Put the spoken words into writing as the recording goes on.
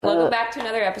Welcome back to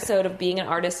another episode of Being an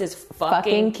Artist is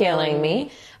Fucking Killing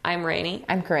Me. I'm Rainey.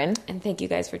 I'm Corinne. And thank you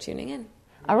guys for tuning in.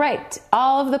 All right,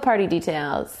 all of the party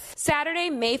details.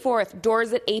 Saturday, May 4th,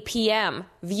 doors at 8 p.m.,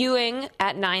 viewing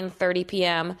at 9:30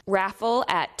 p.m., raffle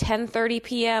at 10:30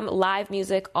 p.m., live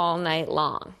music all night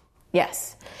long.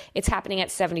 Yes. It's happening at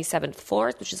 77th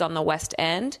Floor, which is on the West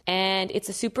End, and it's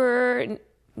a super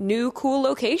new, cool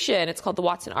location. It's called the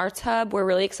Watson Arts Hub. We're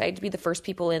really excited to be the first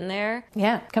people in there.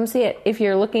 Yeah, come see it. If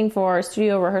you're looking for a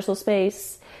studio rehearsal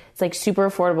space, it's like super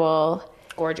affordable.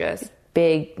 Gorgeous.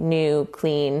 Big, new,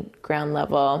 clean, ground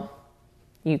level.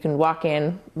 You can walk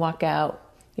in, walk out.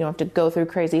 You don't have to go through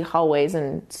crazy hallways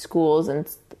and schools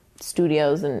and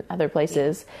studios and other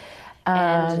places.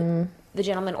 And the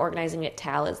gentleman organizing it,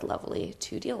 Tal, is lovely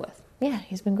to deal with. Yeah,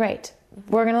 he's been great.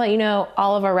 We're going to let you know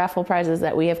all of our raffle prizes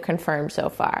that we have confirmed so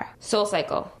far. Soul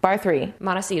Cycle. Bar 3.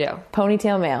 Montecito.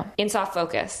 Ponytail Mail. In Soft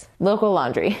Focus. Local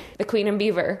Laundry. The Queen and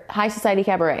Beaver. High Society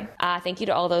Cabaret. Thank you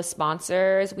to all those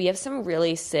sponsors. We have some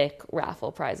really sick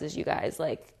raffle prizes, you guys.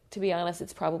 Like, to be honest,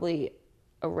 it's probably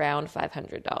around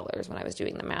 $500 when I was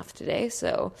doing the math today.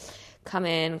 So come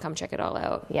in, come check it all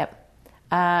out. Yep.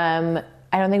 I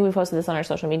don't think we've posted this on our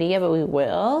social media yet, but we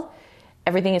will.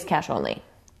 Everything is cash only.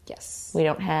 Yes. We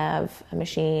don't have a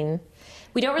machine.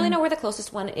 We don't really know where the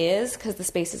closest one is because the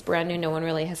space is brand new. No one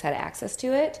really has had access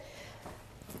to it.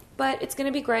 But it's going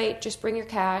to be great. Just bring your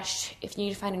cash. If you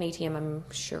need to find an ATM, I'm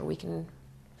sure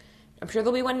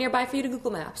there'll be one nearby for you to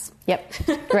Google Maps. Yep.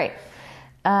 Great.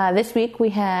 This week we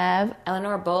have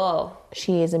Eleanor Bull.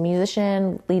 She is a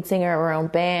musician, lead singer of her own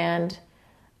band.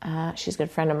 She's a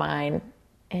good friend of mine,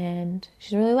 and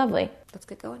she's really lovely. Let's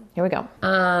get going. Here we go.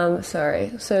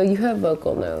 Sorry. So you have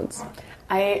vocal nodes.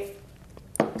 I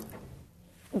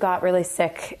got really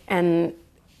sick and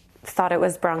thought it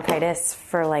was bronchitis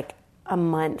for like a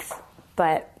month,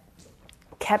 but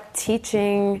kept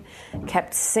teaching,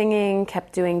 kept singing,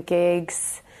 kept doing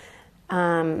gigs,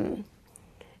 and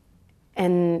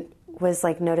was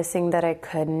like noticing that I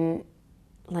couldn't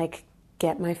like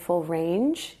get my full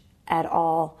range at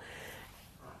all.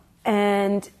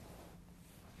 And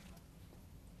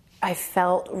I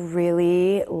felt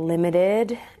really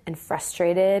limited and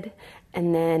frustrated.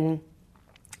 And then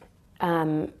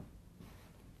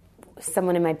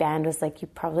someone in my band was like, you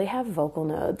probably have vocal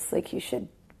nodes. Like, you should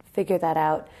figure that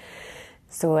out.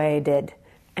 So I did.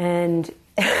 And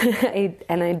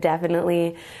I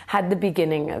definitely had the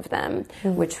beginning of them,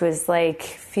 which was like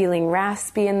feeling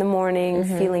raspy in the morning,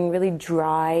 feeling really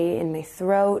dry in my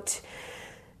throat,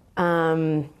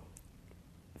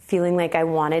 feeling like I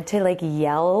wanted to like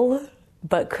yell,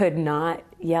 but could not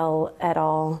yell at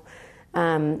all.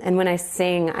 And when I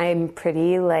sing, I'm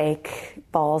pretty like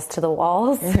balls to the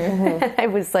walls. I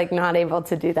was like not able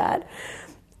to do that.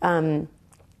 So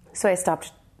I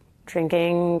stopped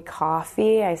drinking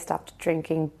coffee. I stopped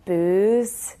drinking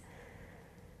booze.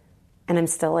 And I'm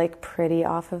still like pretty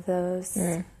off of those.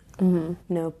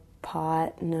 No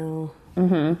pot, no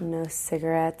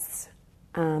cigarettes.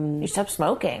 You stopped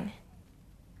smoking.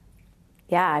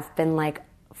 Yeah, I've been like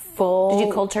full. Did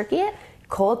you cold turkey it?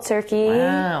 Cold turkey.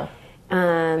 Wow.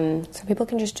 So people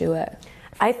can just do it.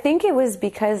 I think it was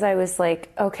because I was like,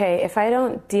 okay, if I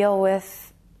don't deal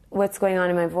with what's going on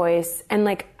in my voice, and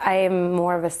like I am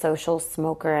more of a social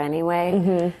smoker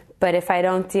anyway, but if I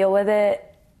don't deal with it,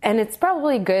 and it's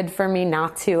probably good for me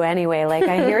not to anyway, like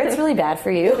I hear it's really bad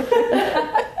for you.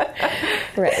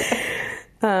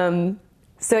 Right.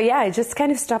 So yeah, I just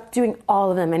kind of stopped doing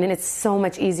all of them, and it's so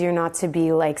much easier not to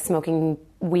be like smoking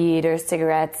weed or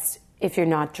cigarettes if you're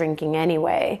not drinking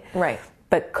anyway. Right.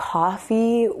 But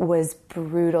coffee was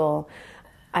brutal.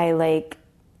 I like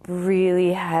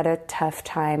really had a tough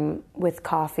time with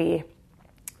coffee.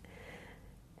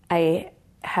 I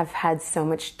have had so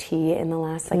much tea in the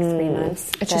last like 3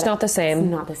 months. It's just not the same. It's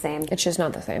not the same. It's just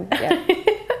not the same. Yeah.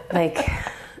 Like,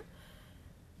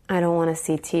 I don't want to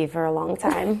see tea for a long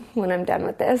time when I'm done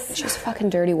with this. It's just fucking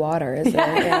dirty water, isn't it?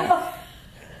 Yeah.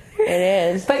 It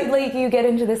is. But like you get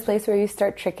into this place where you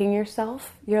start tricking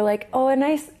yourself. You're like, oh, a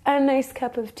nice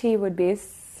cup of tea would be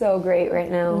so great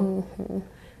right now.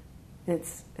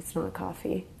 It's not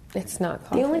coffee. It's not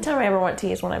coffee. The only time I ever want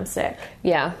tea is when I'm sick.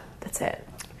 Yeah. That's it.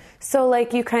 So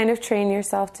like you kind of train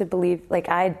yourself to believe, like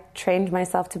I trained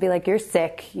myself to be like, you're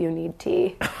sick, you need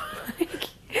tea. Like,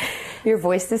 your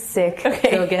voice is sick,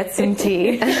 go get some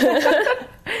tea.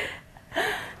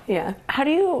 Yeah. How do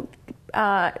you,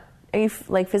 are you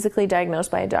like physically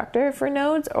diagnosed by a doctor for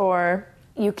nodes, or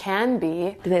You can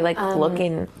be. do they like look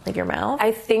in like your mouth?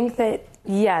 I think that,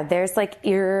 yeah, there's like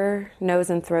ear, nose,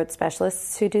 and throat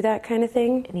specialists who do that kind of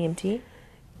thing. An EMT?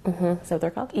 Is that what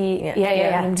they're called?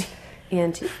 Yeah.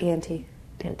 ENT.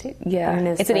 Yeah,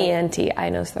 nose, it's an throat. ENT, eye,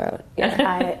 nose, throat.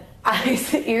 Yeah.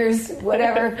 Eyes, ears,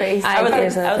 whatever face. I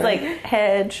was like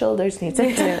head, shoulders, knees.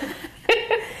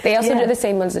 They also do the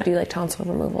same ones that do like tonsil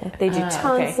removal. They do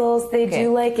tonsils. Okay. They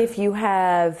do like if you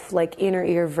have like inner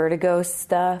ear vertigo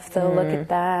stuff, they'll look at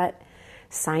that.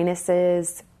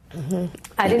 Sinuses.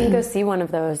 I didn't go see one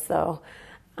of those though.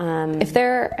 If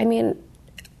they're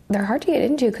hard to get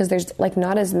into because there's like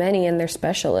not as many and they're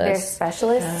specialists. They're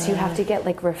specialists. You have to get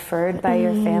like referred by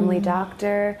your family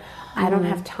doctor. I don't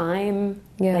have time.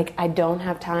 Yeah. Like I don't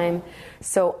have time.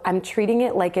 So I'm treating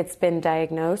it like it's been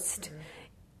diagnosed.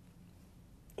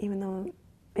 Even though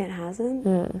it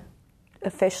hasn't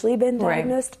officially been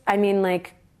diagnosed. I mean,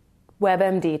 like,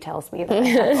 WebMD tells me that I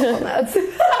have vocal nodes.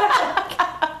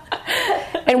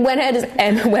 And when has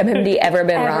WebMD ever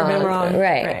been wrong? Been wrong.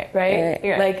 Right. Right?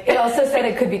 Like, it also said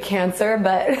it could be cancer,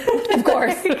 but... Of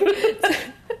course. You're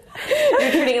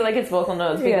treating it like it's vocal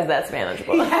nodes because that's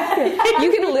manageable.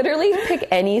 You can literally pick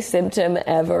any symptom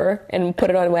ever and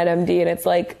put it on WebMD and it's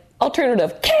like,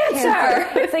 alternative, cancer!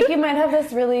 It's like you might have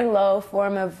this really low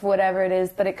form of whatever it is,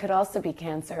 but it could also be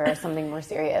cancer or something more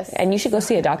serious. And you should go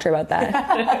see a doctor about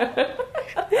that.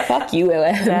 Fuck you,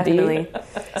 WebMD. Definitely.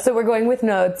 So we're going with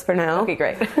nodes for now. Okay,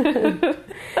 great.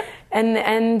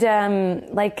 And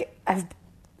like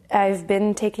I've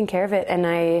been taking care of it, and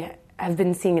I've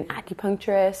been seeing an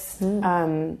acupuncturist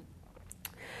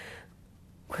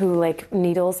who like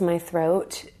needles my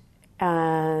throat,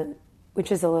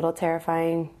 which is a little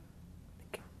terrifying.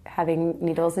 Having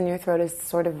needles in your throat is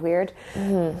sort of weird,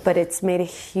 but it's made a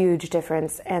huge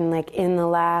difference. And like in the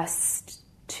last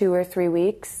 2 or 3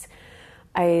 weeks,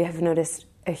 I have noticed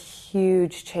a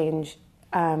huge change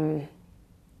in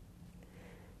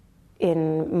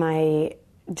my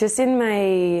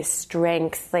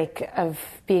strength, like of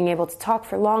being able to talk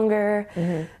for longer.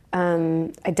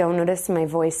 I don't notice my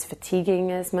voice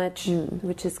fatiguing as much,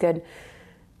 which is good.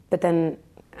 But then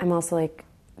I'm also like,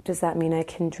 does that mean I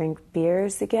can drink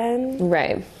beers again?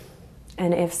 Right.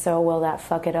 And if so, will that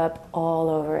fuck it up all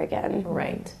over again?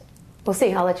 Right. We'll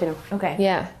see. I'll let you know. Okay.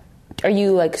 Yeah. Are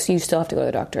you like, so you still have to go to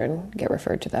the doctor and get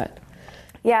referred to that?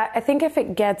 Yeah, I think if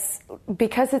it gets,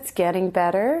 because it's getting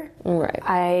better, Right.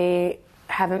 I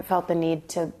haven't felt the need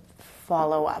to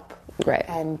follow up. Right.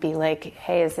 And be like,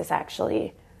 hey, is this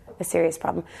actually a serious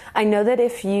problem? I know that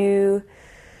if you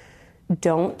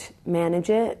don't manage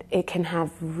it, it can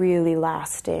have really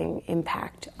lasting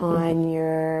impact on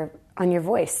your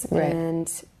voice. Right.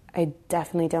 And I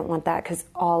definitely don't want that because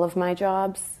all of my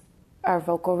jobs are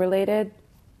vocal related.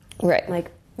 Right.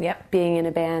 Like being in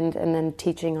a band and then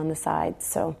teaching on the side.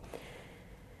 So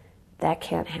that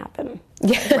can't happen.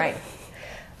 Yeah. Right.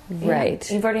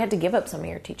 Right. You've already had to give up some of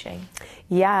your teaching.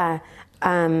 Yeah.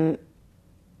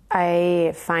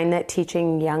 I find that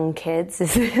teaching young kids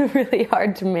is really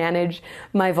hard to manage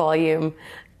my volume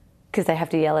because I have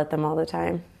to yell at them all the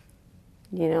time.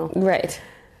 You know? Right.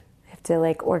 I have to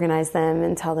like organize them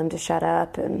and tell them to shut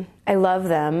up. And I love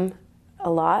them a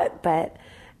lot, but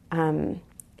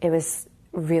it was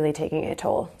really taking a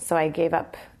toll. So I gave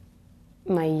up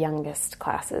my youngest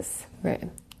classes Right.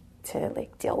 to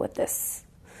like deal with this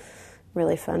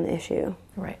really fun issue.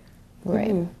 Right.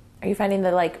 Right. Are you finding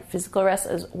the like physical rest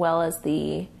as well as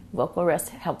the vocal rest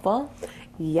helpful?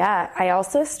 Yeah, I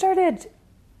also started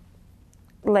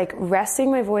like resting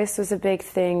my voice was a big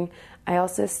thing. I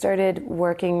also started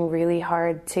working really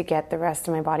hard to get the rest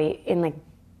of my body in like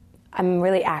I'm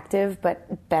really active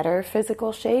but better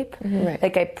physical shape. Right.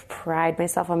 Like I pride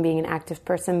myself on being an active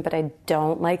person, but I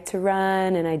don't like to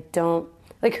run and I don't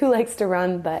like who likes to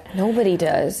run, but Nobody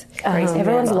does.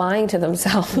 Everyone's lying to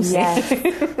themselves. yes.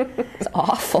 It's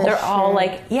awful. They're all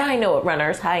like, yeah, I know what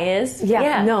runner's high is.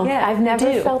 I've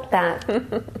never do. felt that.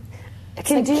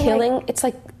 It's like killing. It's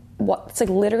like what? It's like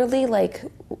literally like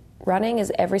running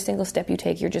is every single step you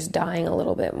take, you're just dying a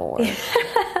little bit more.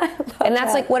 And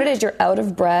that's like what it is. You're out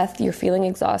of breath. You're feeling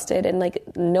exhausted, and like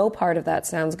no part of that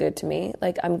sounds good to me.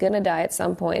 Like I'm gonna die at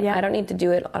some point. Yeah. I don't need to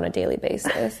do it on a daily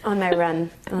basis. On my run,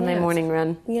 on my morning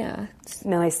run. Yeah.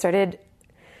 No, I started,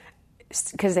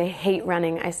 because I hate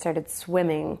running, I started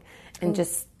swimming and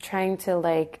just trying to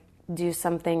like do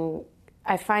something.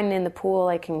 I find in the pool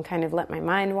I can kind of let my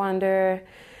mind wander.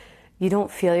 You don't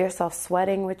feel yourself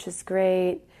sweating, which is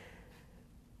great.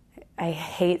 I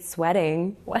hate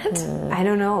sweating. What? I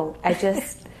don't know. I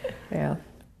just, Yeah.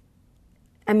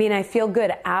 I mean, I feel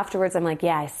good afterwards. I'm like,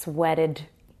 yeah, I sweated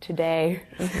today.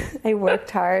 I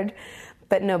worked hard.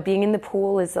 But no, being in the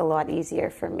pool is a lot easier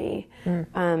for me.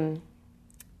 I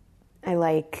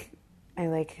like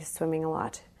swimming a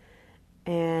lot.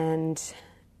 And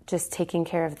just taking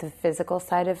care of the physical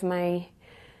side of my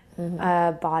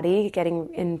body,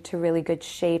 getting into really good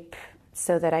shape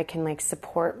so that I can like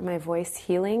support my voice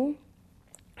healing,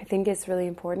 I think is really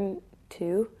important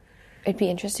too. It'd be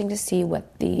interesting to see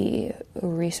what the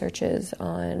research is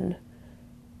on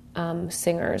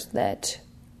singers that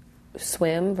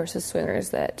swim versus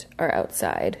swingers that are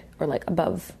outside or like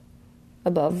above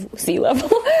sea level,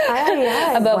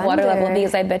 above water level.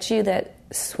 Because I bet you that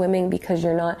swimming, because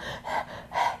you're not,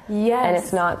 and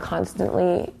it's not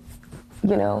constantly,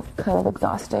 kind of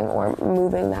exhausting or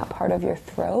moving that part of your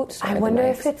throat. So I wonder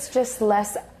if it's just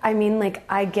less. I mean, like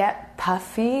I get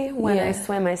puffy when I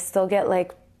swim. I still get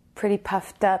like pretty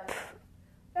puffed up.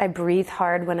 I breathe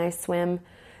hard when I swim.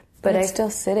 But it's still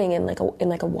sitting in like a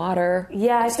water.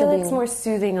 Yeah, I feel like it's more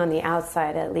soothing on the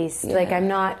outside, at least. Yeah. Like I'm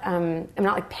not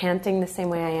like panting the same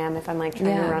way I am if I'm like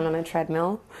trying to run on a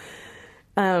treadmill.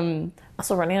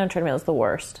 Also, running on a treadmill is the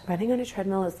worst. Running on a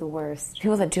treadmill is the worst.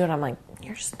 People that do it, I'm like,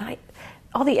 you're just not.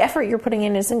 All the effort you're putting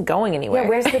in isn't going anywhere. Yeah,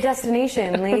 where's the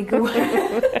destination? Like,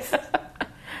 it's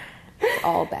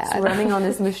all bad. Just running on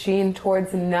this machine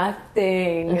towards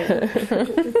nothing.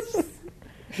 It's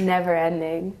never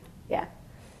ending. Yeah.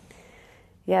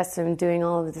 Yes, I'm doing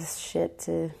all of this shit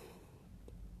to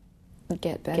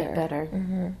get better.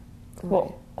 Mm-hmm.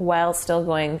 Well, while still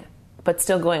going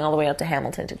all the way out to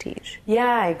Hamilton to teach.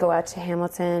 Yeah, I go out to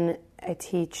Hamilton. I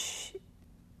teach.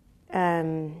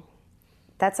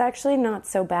 That's actually not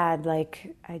so bad.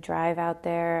 Like, I drive out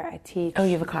there. I teach. Oh,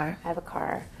 you have a car? I have a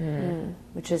car,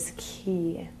 which is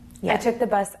key. Yeah. I took the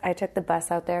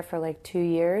bus out there for like 2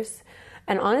 years.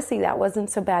 And honestly, that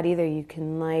wasn't so bad either. You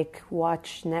can like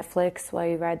watch Netflix while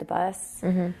you ride the bus.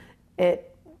 Mm-hmm.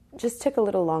 It just took a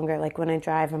little longer. Like when I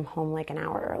drive, I'm home like an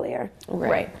hour earlier.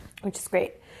 Right. Which is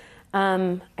great.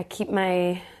 I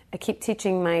keep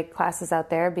teaching my classes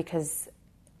out there because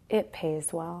it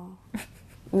pays well.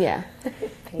 Yeah.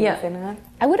 It pays enough.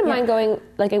 I wouldn't mind going,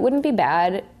 like, it wouldn't be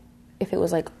bad if it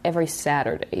was like every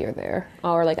Saturday you're there,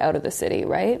 or like out of the city,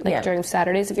 right? Like during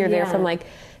Saturdays, if you're there from like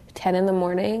 10 in the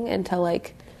morning until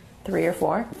like 3 or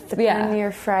 4. Depending on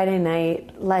your Friday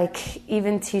night. Like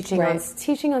even teaching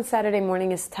on Saturday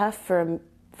morning is tough for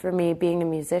me being a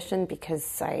musician, because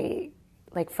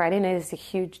Friday night is a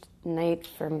huge night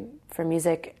for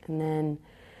music, and then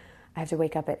I have to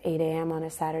wake up at 8 a.m. on a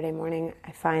Saturday morning.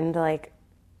 I find like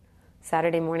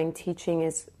Saturday morning teaching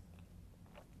is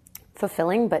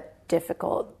fulfilling but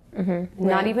difficult. Mm-hmm.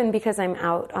 Not even because I'm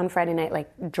out on Friday night like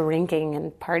drinking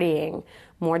and partying,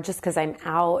 more just because I'm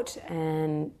out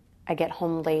and I get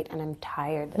home late and I'm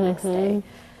tired the next day.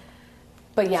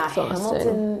 But yeah,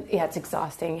 Hamilton, it's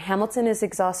exhausting. Hamilton is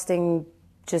exhausting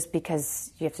just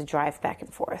because you have to drive back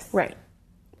and forth. Right.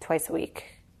 Twice a week.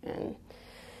 And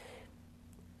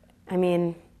I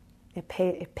mean,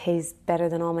 it pays better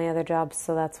than all my other jobs,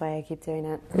 so that's why I keep doing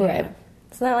it. Right.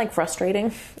 Isn't that like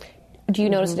frustrating? Do you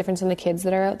notice a difference in the kids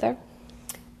that are out there?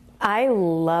 I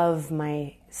love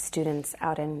my students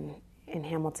out in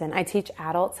Hamilton. I teach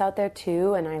adults out there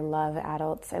too, and I love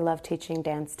adults. I love teaching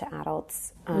dance to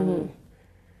adults.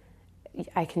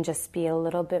 I can just be a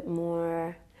little bit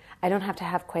more, I don't have to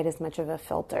have quite as much of a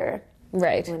filter.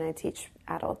 Right. When I teach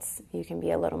adults, you can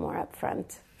be a little more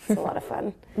upfront. It's a lot of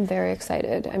fun. I'm very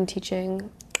excited. I'm teaching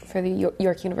for the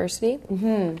York University.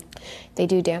 Mm-hmm. They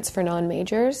do dance for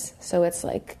non-majors, so it's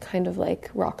like kind of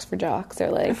like rocks for jocks.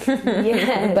 They're like,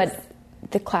 yes. But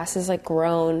the class has like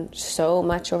grown so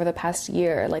much over the past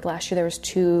year. Like last year there was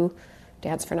 2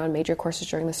 dance for non-major courses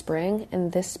during the spring,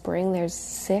 and this spring there's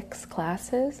 6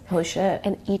 classes. Holy shit.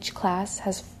 And each class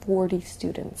has 40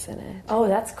 students in it. Oh,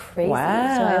 that's crazy.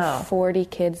 Wow. So I have 40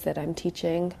 kids that I'm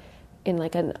teaching in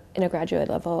like in a graduate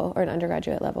level or an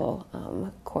undergraduate level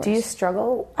course. Do you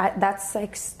struggle? That's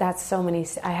so many.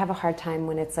 I have a hard time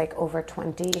when it's like over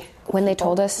 20. When they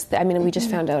told us, we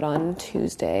just found out on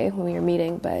Tuesday when we were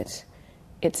meeting, but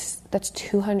that's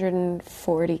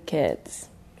 240 kids,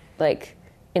 like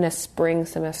in a spring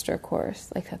semester course.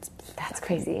 Like that's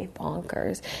crazy,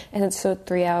 bonkers. And it's so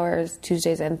 3 hours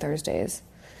Tuesdays and Thursdays.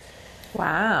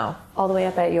 Wow. All the way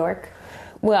up at York.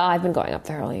 Well, I've been going up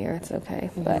there all year. It's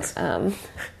okay, but I'm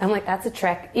like, that's a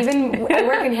trek. Even I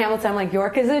work in Hamilton. I'm like,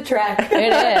 York is a trek.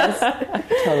 It is,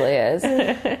 totally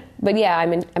is. But yeah,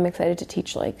 I'm excited to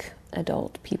teach like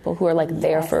adult people who are like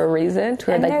there for a reason,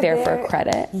 who are like there for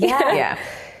credit. Yeah, yeah.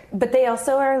 But they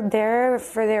also are there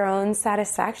for their own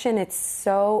satisfaction. It's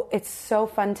so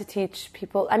fun to teach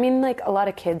people. I mean, like a lot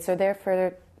of kids are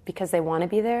there because they want to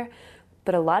be there,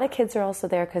 but a lot of kids are also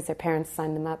there because their parents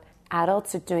signed them up.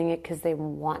 Adults are doing it because they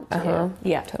want to.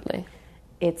 Yeah, totally.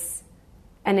 It's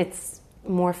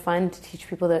more fun to teach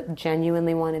people that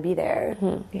genuinely want to be there.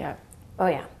 Mm-hmm. Yeah. Oh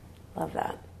yeah, love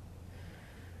that.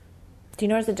 Do you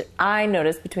notice I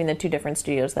noticed between the two different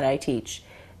studios that I teach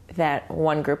that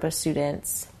one group of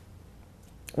students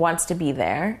wants to be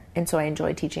there, and so I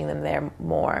enjoy teaching them there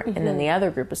more. And then the other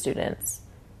group of students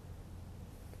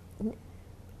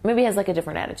maybe has like a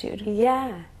different attitude.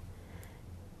 Yeah.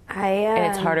 And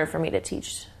it's harder for me to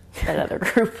teach that other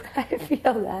group. I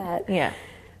feel that. Yeah.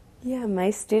 Yeah, my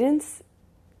students,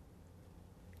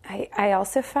 I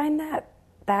also find that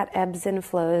ebbs and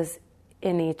flows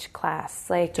in each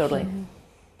class. Like, Totally.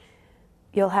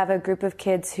 You'll have a group of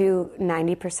kids who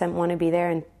 90% want to be there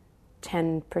and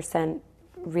 10%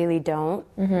 really don't.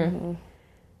 Mm-hmm.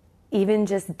 Even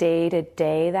just day to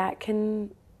day, that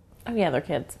can... Oh, yeah, they're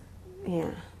kids.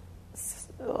 Yeah.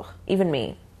 Ugh. Even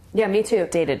me. Yeah, me too.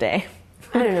 Day to day.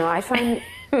 I don't know. I find...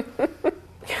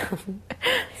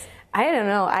 I don't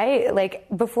know. I, like,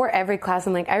 before every class,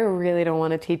 I'm like, I really don't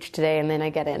want to teach today, and then I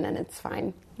get in and it's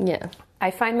fine. Yeah. I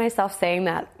find myself saying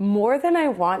that more than I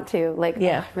want to. Like,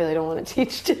 I really don't want to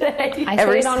teach today. I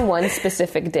say it on one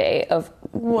specific day of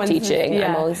teaching.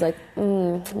 I'm always like,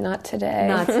 not today.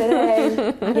 Not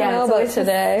today. Yeah, about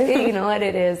today. You know what?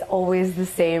 It is always the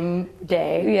same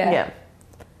day. Yeah.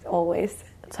 Always.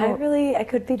 So, I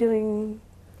could be doing...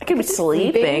 I could be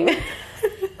sleeping.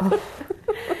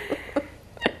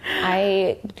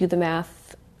 I do the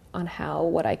math on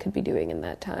what I could be doing in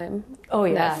that time. Oh,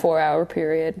 yeah. That 4-hour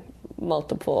period,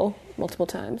 multiple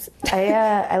times.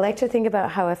 I like to think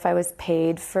about how if I was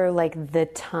paid for, like, the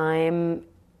time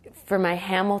for my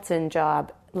Hamilton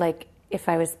job, like, if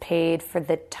I was paid for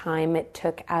the time it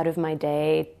took out of my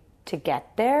day to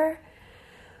get there.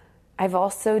 I've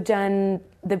also done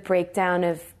the breakdown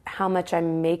of how much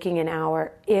I'm making an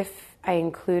hour if I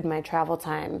include my travel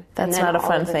time. That's not a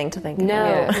fun thing to think about.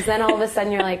 No, because then all of a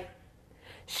sudden you're like,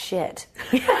 shit,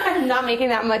 I'm not making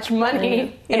that much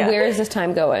money. And where is this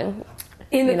time going?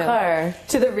 In the car,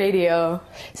 to the radio.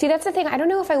 See, that's the thing. I don't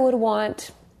know if I would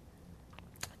want...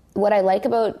 What I like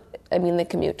about, the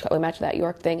commute, going back to that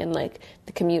York thing and, like,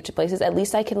 the commute to places, at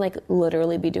least I can, like,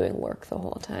 literally be doing work the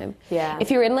whole time. Yeah.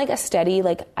 If you're in, like, a steady,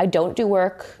 like, I don't do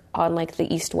work on, like,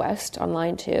 the East-West on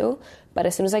line 2, but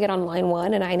as soon as I get on line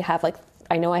 1 and I have, like,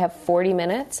 I know I have 40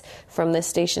 minutes from this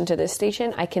station to this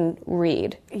station, I can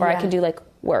read or I can do, like,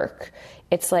 work.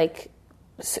 It's like...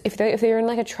 If you're in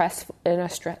like if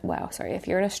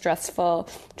you're in a stressful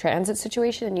transit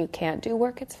situation and you can't do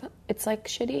work, it's like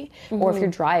shitty. Mm-hmm. Or if you're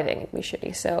driving, it'd be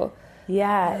shitty. So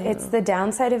it's the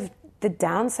downside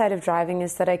of driving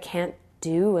is that I can't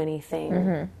do anything.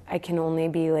 Mm-hmm. I can only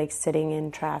be like sitting in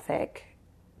traffic,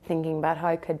 thinking about how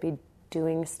I could be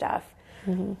doing stuff.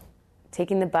 Mm-hmm.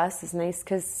 Taking the bus is nice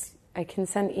because I can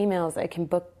send emails. I can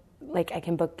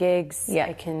book gigs. Yeah.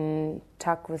 I can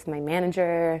talk with my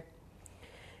manager.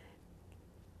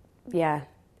 Yeah.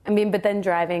 But then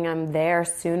driving, I'm there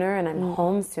sooner and I'm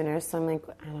home sooner. So I'm like,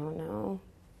 I don't know.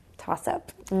 Toss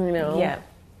up. No. Yeah.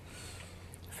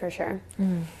 For sure.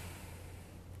 Mm.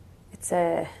 It's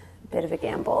a bit of a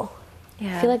gamble.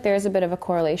 Yeah. I feel like there's a bit of a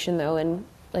correlation, though, in,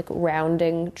 like,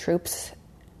 rounding troops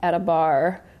at a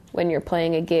bar when you're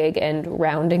playing a gig and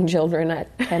rounding children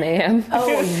at 10 a.m.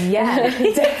 Oh, yeah.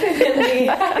 Definitely.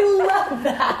 I love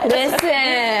that. Listen.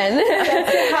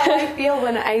 That's how I feel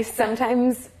when I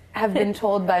sometimes... have been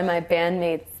told by my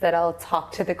bandmates that I'll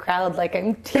talk to the crowd like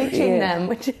I'm teaching them,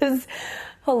 which is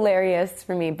hilarious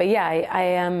for me. But yeah,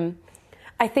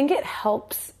 I think it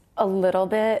helps a little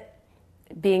bit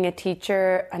being a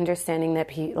teacher, understanding that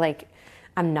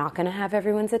I'm not going to have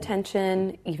everyone's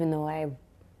attention, even though I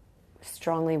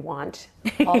strongly want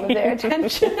all of their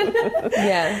attention.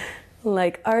 Yeah.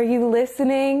 Like, are you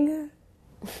listening?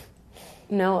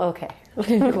 No? Okay.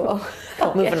 Cool.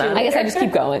 Moving on. I guess I just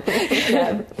keep going.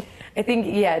 Yeah. I think,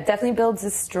 it definitely builds a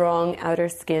strong outer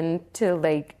skin to,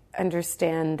 like,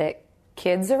 understand that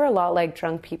kids are a lot like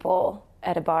drunk people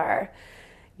at a bar.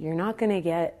 You're not going to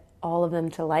get all of them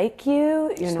to like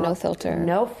you. No filter.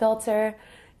 No filter.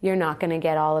 You're not going to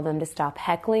get all of them to stop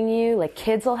heckling you. Like,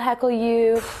 kids will heckle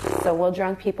you. So will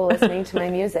drunk people listening to my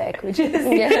music, which is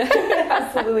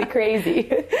absolutely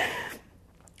crazy.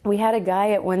 We had a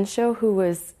guy at one show who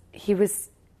was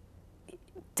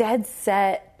dead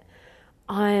set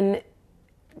on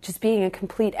just being a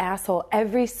complete asshole.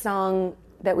 Every song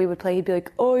that we would play, he'd be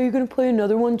like, "Oh, are you going to play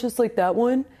another one just like that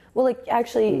one?" Well, like,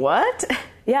 actually... What?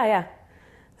 Yeah.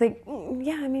 Like,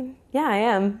 yeah, I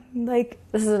am. Like,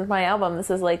 this isn't my album. This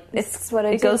is like... It's what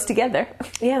I do. It goes together.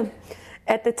 Yeah.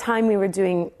 At the time we were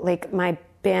doing, like, my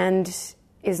band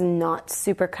is not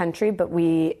super country, but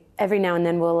we... Every now and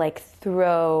then we'll, like,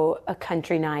 throw a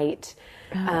country night.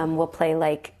 We'll play,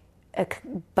 like, a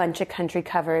bunch of country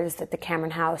covers at the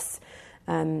Cameron House.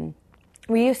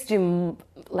 We used to do,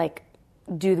 like,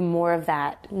 do more of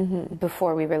that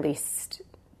before we released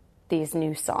these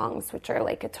new songs, which are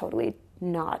like a totally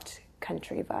not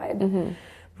country vibe.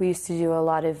 We used to do a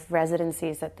lot of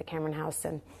residencies at the Cameron House,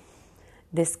 and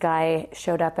this guy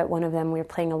showed up at one of them. We were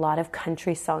playing a lot of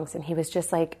country songs, and he was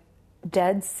just like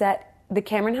dead set. The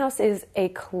Cameron House is a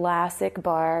classic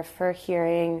bar for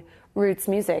hearing roots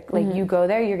music. Like you go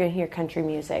there, you're going to hear country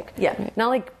music. Yeah. Not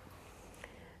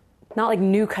like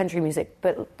new country music,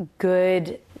 but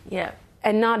good. Yeah.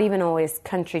 And not even always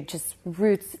country, just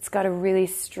roots. It's got a really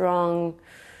strong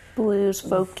Blues,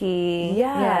 folky.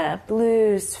 yeah.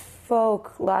 Blues,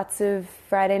 folk, lots of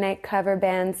Friday night cover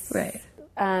bands. Right.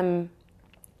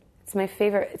 It's my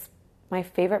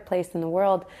favorite place in the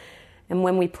world. And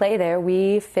when we play there,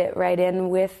 we fit right in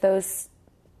with those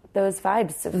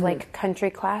vibes of like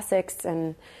country classics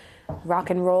and rock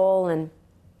and roll.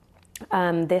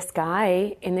 And this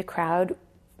guy in the crowd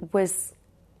was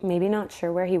maybe not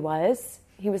sure where he was.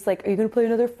 He was like, "Are you going to play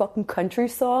another fucking country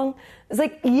song?" I was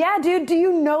like, "Yeah, dude, do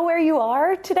you know where you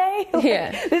are today?" Like,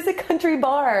 Yeah. This is a country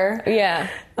bar. Yeah.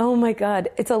 Oh my God.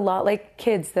 It's a lot like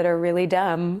kids that are really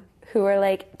dumb who are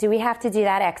like, "Do we have to do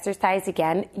that exercise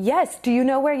again?" Yes. Do you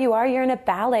know where you are? You're in a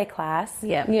ballet class.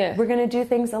 Yeah. Yeah. We're going to do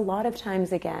things a lot of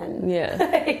times again. Yeah.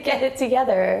 Get it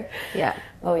together. Yeah.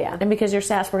 Oh, yeah. And because you're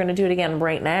sass, we're going to do it again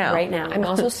right now. Right now. I'm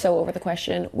also so over the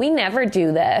question. We never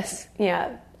do this.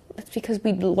 Yeah. It's because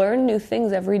we learn new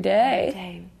things every day.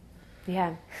 Dang.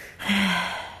 Yeah.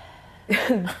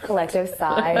 Collective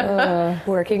sigh.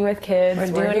 Working with kids. We're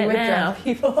doing working it with now. drunk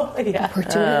people. Yeah. We're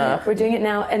doing it. We're doing it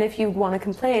now. And if you want to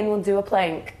complain, we'll do a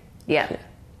plank. Yeah.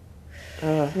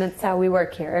 And that's how we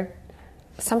work here.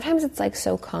 Sometimes it's like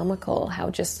so comical how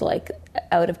just like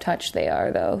out of touch they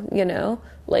are, though, you know?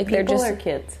 Like they're People just are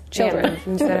kids. children.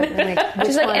 Just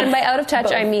like, and by out of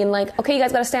touch, I mean like, okay, you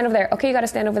guys got to stand over there. Okay, you got to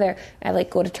stand over there. I like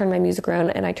go to turn my music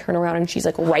around, and I turn around, and she's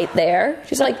like right there.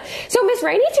 She's like, "So Miss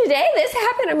Rainey, today this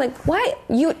happened." I'm like, "What?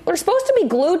 You were supposed to be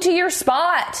glued to your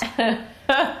spot,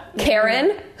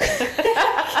 Karen."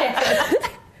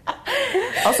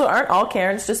 Also, aren't all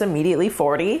Karens just immediately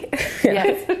 40?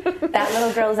 Yes. That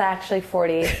little girl's actually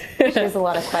 40. She has a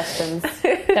lot of questions.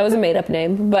 That was a made-up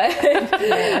name, but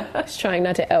I was trying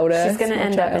not to out her. She's going to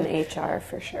end up in HR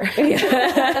for sure.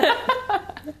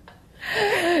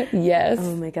 Yes.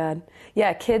 Oh my God.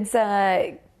 Yeah, kids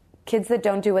that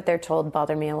don't do what they're told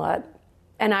bother me a lot.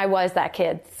 And I was that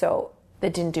kid, so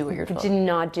That didn't do what you're told. did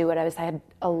not do what I had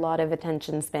a lot of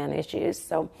attention span issues.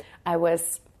 So I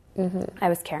was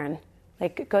Karen.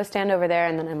 Like, go stand over there,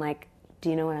 and then I'm like, "Do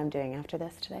you know what I'm doing after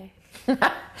this today? Do you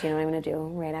know what I'm going to do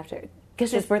right after?"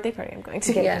 Guess whose birthday party I'm going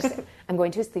to. Yes. I'm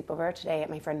going to a sleepover today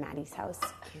at my friend Maddie's house,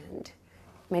 and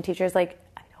my teacher's like,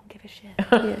 "I don't give a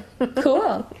shit."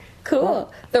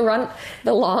 Cool.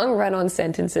 The long run-on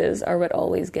sentences are what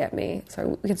always get me. Sorry,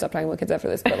 we can stop talking about kids after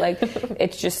this, but like,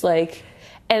 it's just like,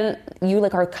 and you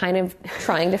like are kind of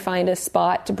trying to find a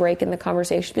spot to break in the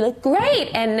conversation. Be like, great,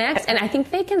 and next, and I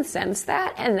think they can sense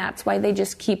that, and that's why they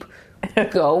just keep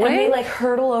going. And they like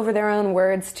hurdle over their own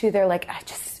words too. They're like,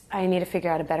 I need to figure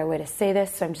out a better way to say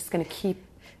this, so I'm just going to keep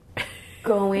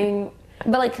going.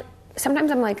 But like,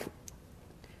 sometimes I'm like,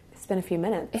 It's been a few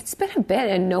minutes. it's been a bit,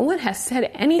 and no one has said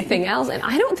anything else, and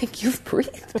I don't think you've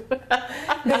breathed. The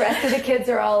rest of the kids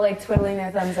are all like twiddling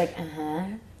their thumbs, like,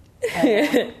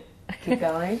 keep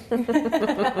going.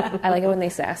 I like it when they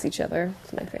sass each other.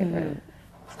 It's my favorite.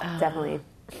 Definitely.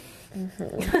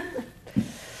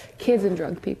 Kids and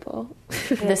drunk people.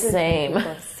 The same.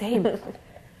 Same.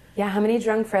 Yeah, how many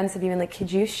drunk friends have you been like,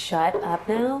 "Could you shut up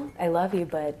now? I love you,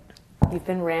 but you've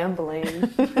been rambling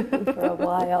for a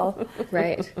while."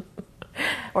 Right.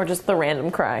 Or just the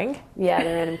random crying. Yeah, the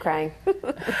random crying.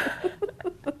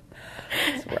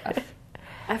 It's rough.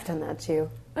 I've done that too.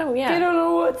 Oh, yeah. I don't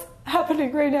know what's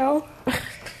happening right now.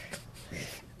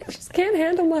 I just can't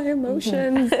handle my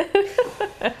emotions.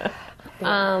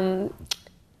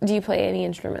 Do you play any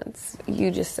instruments? You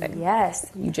just sing.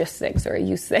 Yes. You just sing. Sorry,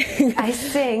 you sing. I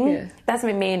sing. Yeah. That's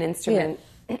my main instrument.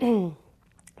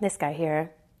 This guy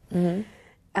here.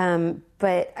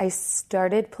 But I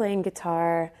started playing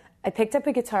guitar. I picked up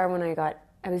a guitar when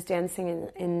I was dancing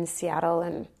in Seattle,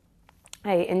 and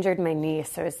I injured my knee,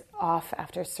 so I was off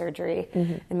after surgery.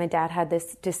 And my dad had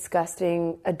this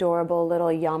disgusting, adorable little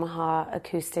Yamaha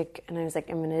acoustic, and I was like,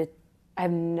 I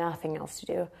have nothing else to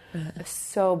do. I was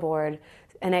so bored.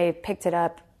 And I picked it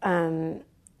up and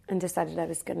decided I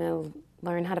was going to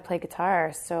learn how to play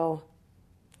guitar. So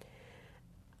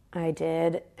I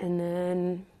did, and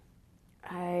then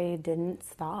I didn't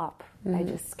stop. I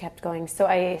just kept going. So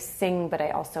I sing, but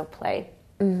I also play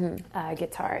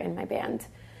guitar in my band.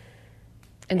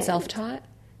 And self-taught?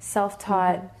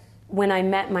 Self-taught, when I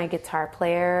met my guitar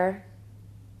player,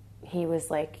 he was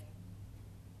like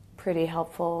pretty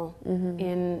helpful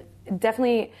in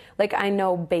definitely, like, I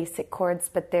know basic chords,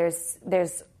 but there's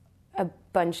a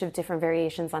bunch of different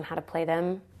variations on how to play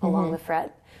them along the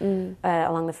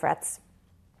frets.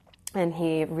 And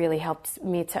he really helped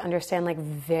me to understand like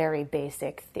very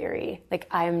basic theory. Like,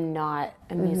 I'm not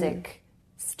a music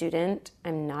student,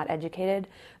 I'm not educated,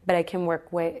 but I can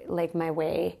work my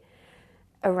way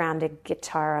around a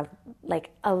guitar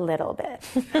like a little bit.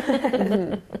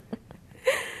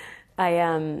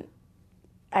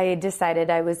 I decided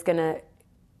I was gonna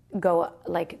go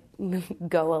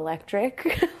electric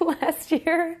last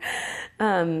year,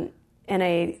 and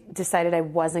I decided I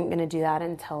wasn't gonna do that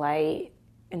until I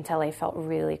felt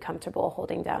really comfortable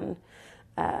holding down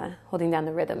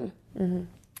the rhythm.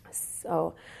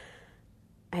 So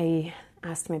I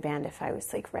asked my band if I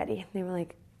was like ready. They were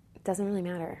like, "It doesn't really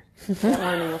matter. Get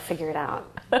one and you'll figure it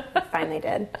out." I finally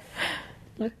did.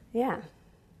 Yeah,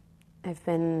 I'm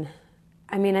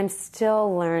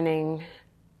still learning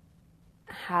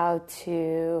how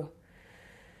to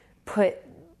put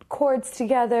chords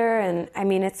together, and I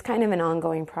mean, it's kind of an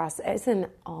ongoing process. It's in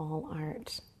all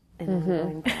art, an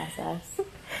ongoing process.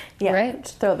 Yeah, Right.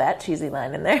 just throw that cheesy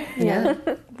line in there. Yeah.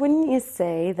 Wouldn't you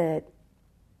say that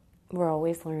we're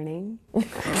always learning?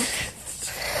 Of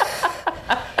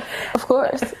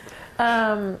course.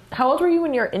 How old were you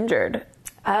when you were injured?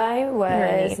 I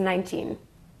was 19.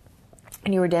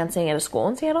 And you were dancing at a school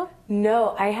in Seattle?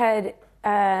 No, I had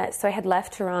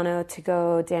left Toronto to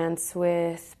go dance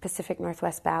with Pacific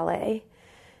Northwest Ballet,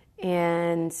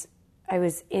 and I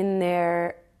was in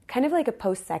there kind of like a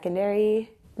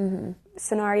post-secondary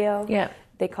scenario. Yeah.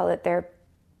 They call it their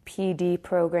PD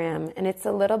program, and it's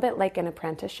a little bit like an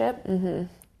apprenticeship.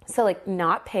 So like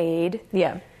not paid.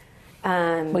 Yeah.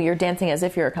 Well, you're dancing as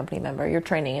if you're a company member. You're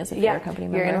training as if you're a company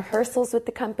member. You're in rehearsals with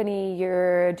the company.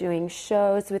 You're doing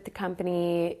shows with the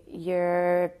company.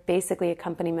 You're basically a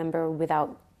company member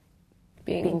without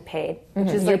being paid, which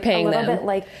is You're like paying a little them. bit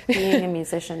like being a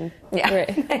musician. Yeah.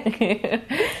 Right.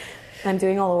 I'm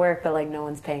doing all the work, but like no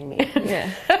one's paying me. Yeah.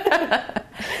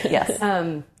 Yes.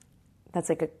 That's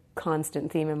like a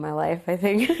constant theme in my life, I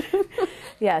think.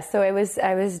 Yeah. So I was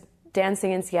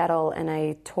dancing in Seattle, and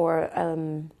I tore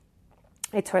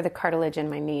the cartilage in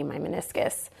my knee, my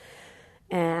meniscus.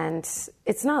 And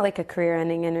it's not like a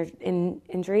career-ending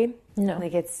injury. No.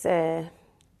 Like it's a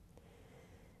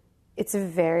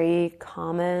very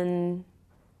common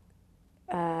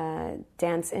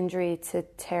dance injury to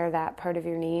tear that part of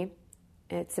your knee.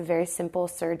 It's a very simple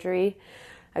surgery.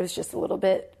 I was just a little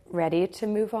bit ready to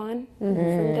move on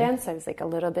from dance. I was like a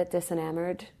little bit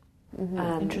disenamored.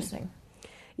 Interesting.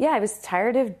 Yeah,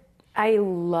 I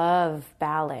love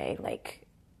ballet. Like,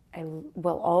 I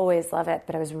will always love it,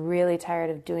 but I was really tired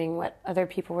of doing what other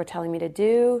people were telling me to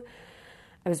do.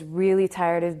 I was really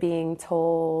tired of being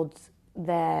told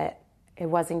that I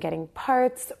wasn't getting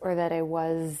parts, or that I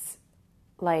was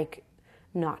like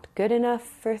not good enough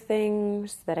for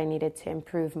things, that I needed to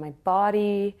improve my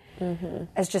body. I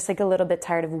was just like a little bit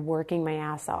tired of working my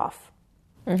ass off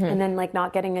and then like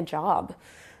not getting a job.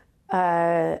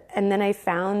 And then I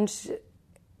found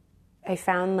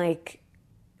like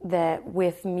that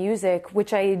with music,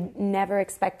 which I never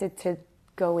expected to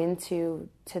go into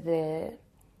to the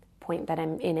point that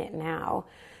I'm in it now,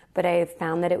 but I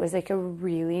found that it was like a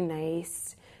really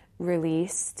nice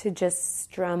release to just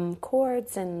strum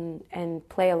chords and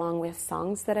play along with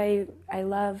songs that I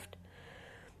loved.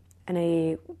 And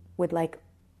I would like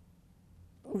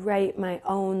write my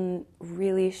own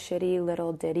really shitty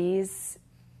little ditties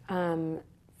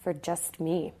for just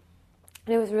me.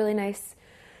 And it was really nice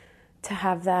to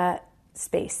have that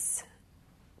space.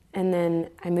 And then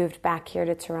I moved back here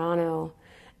to Toronto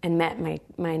and met my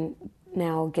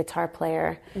now guitar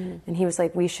player. And he was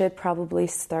like, "We should probably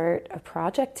start a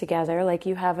project together. Like,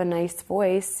 you have a nice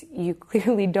voice. You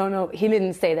clearly don't know." He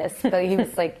didn't say this, but he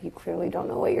was like, "You clearly don't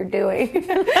know what you're doing."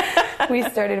 We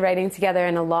started writing together,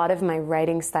 and a lot of my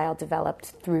writing style developed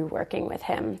through working with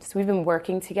him. So we've been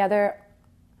working together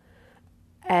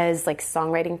as like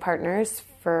songwriting partners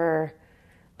for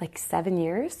like 7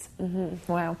 years.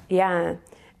 Wow. Yeah.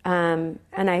 And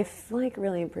I've like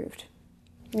really improved.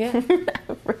 Yeah.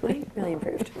 Really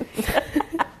improved.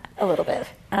 A little bit.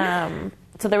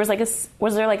 So there was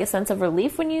was there like a sense of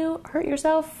relief when you hurt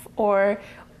yourself, or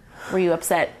were you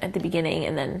upset at the beginning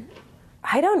and then?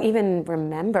 I don't even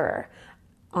remember,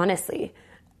 honestly.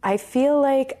 I feel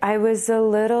like I was a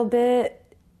little bit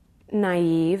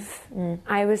naive.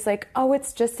 I was like, "Oh,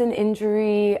 it's just an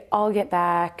injury. I'll get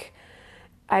back."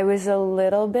 I was a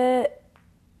little bit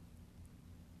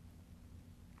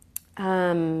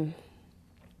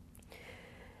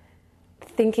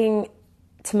thinking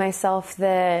to myself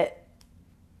that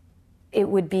it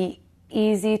would be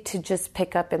easy to just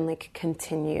pick up and like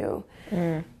continue.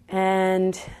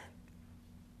 And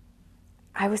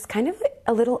I was kind of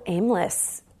a little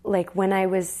aimless. Like when I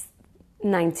was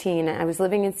 19, I was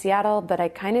living in Seattle, but I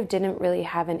kind of didn't really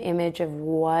have an image of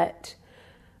what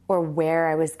or where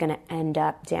I was going to end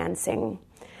up dancing.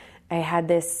 I had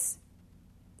this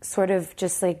sort of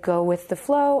just like go with the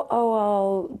flow. Oh,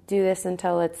 I'll do this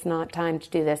until it's not time to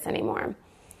do this anymore.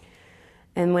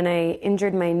 And when I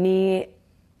injured my knee,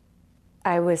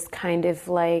 I was kind of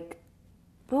like,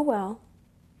 oh, well,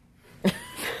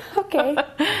 okay.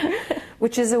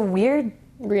 Which is a weird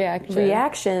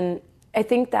reaction. I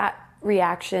think that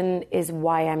reaction is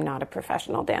why I'm not a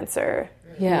professional dancer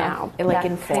now. It like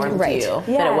informed you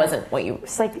that it wasn't what you...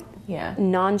 It's like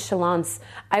nonchalance.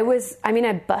 I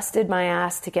busted my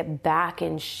ass to get back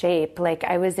in shape. Like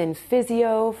I was in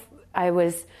physio. I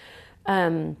was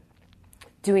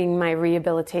doing my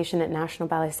rehabilitation at National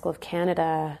Ballet School of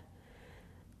Canada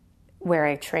where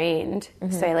I trained.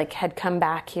 So I like had come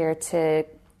back here to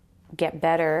get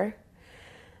better.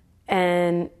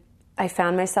 And I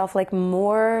found myself like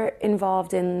more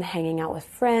involved in hanging out with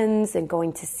friends and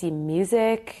going to see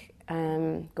music,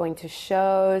 going to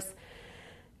shows.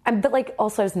 But like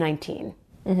also I was 19,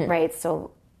 right?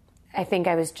 So I think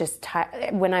I was just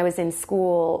when I was in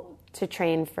school to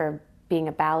train for being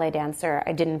a ballet dancer,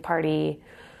 I didn't party,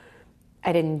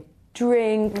 I didn't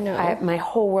drink, my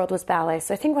whole world was ballet.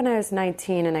 So I think when I was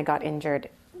 19 and I got injured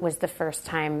was the first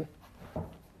time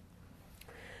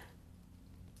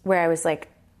where I was like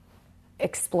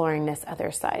exploring this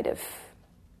other side of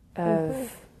I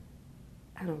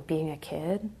don't know, being a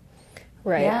kid.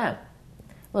 Right. Yeah.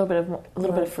 A little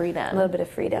bit of freedom. A little bit of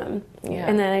freedom. Yeah.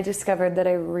 And then I discovered that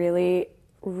I really,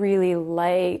 really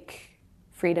like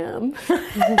freedom.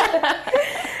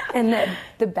 And that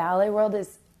the ballet world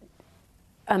is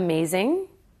amazing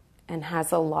and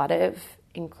has a lot of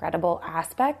incredible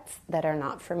aspects that are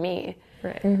not for me.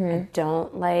 Right. I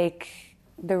don't like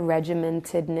the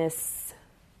regimentedness.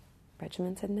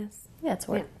 Yeah, it's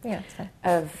weird. Yeah, it's fine.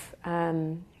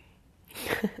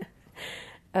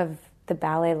 Of the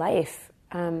ballet life.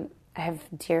 I have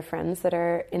dear friends that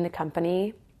are in the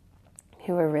company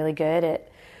who are really good at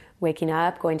waking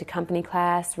up, going to company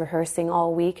class, rehearsing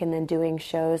all week, and then doing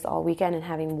shows all weekend and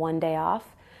having one day off.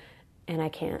 And I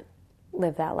can't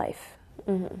live that life.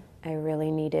 I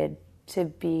really needed to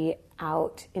be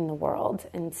out in the world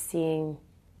and seeing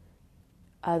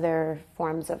other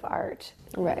forms of art.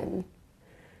 Right. And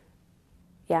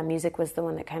yeah, music was the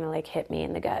one that kind of like hit me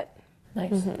in the gut.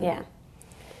 Nice. Yeah.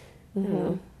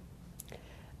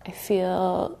 I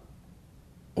feel,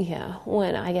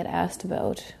 when I get asked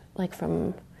about, like,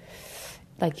 from,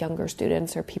 like, younger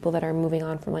students or people that are moving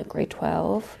on from, like, grade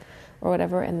 12 or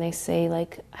whatever, and they say,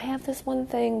 like, I have this one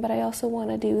thing, but I also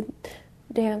want to do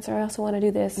dance, or I also want to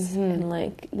do this, and,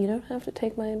 like, you don't have to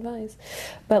take my advice.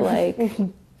 But, like,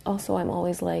 also I'm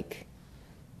always like,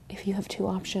 if you have two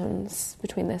options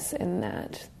between this and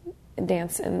that,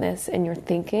 dance and this, and you're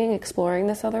thinking, exploring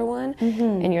this other one,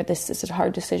 and this is a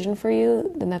hard decision for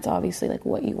you, then that's obviously like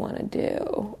what you want to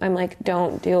do. I'm like,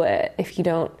 don't do it if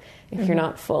you're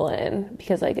not full in,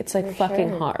 because like it's like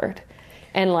fucking hard.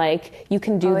 And like you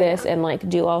can do this and like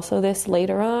do also this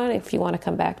later on if you want to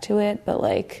come back to it, but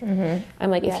like I'm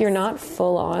like, if you're not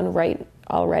full on right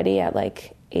already at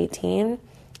like 18,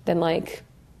 then like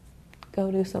go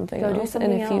do something else. Do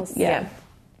something else.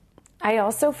 I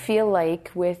also feel like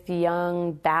with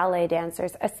young ballet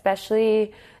dancers,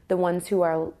 especially the ones who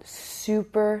are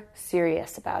super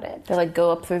serious about it. They like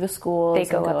go up through the schools. They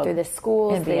go up through the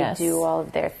schools. MBS. They do all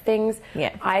of their things.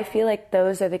 Yeah. I feel like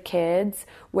those are the kids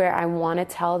where I want to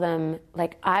tell them,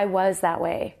 like, I was that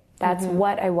way. That's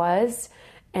what I was.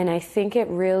 And I think it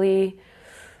really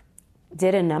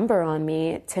did a number on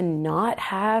me to not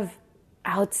have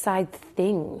outside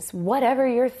things. Whatever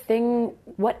your thing,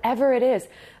 whatever it is,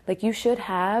 like you should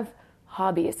have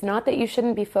hobbies. Not that you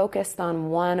shouldn't be focused on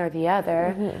one or the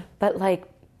other, but like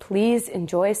please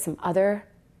enjoy some other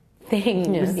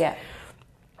things. Yeah.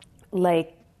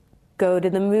 Like go to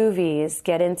the movies,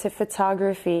 get into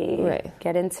photography,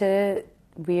 get into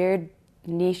weird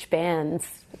niche bands.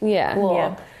 Yeah. Cool.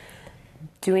 Yeah.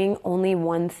 Doing only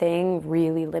one thing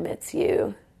really limits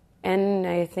you. And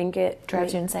I think it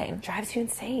Drives you insane. Drives you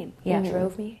insane. Yeah. It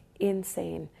drove me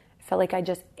insane. I felt like I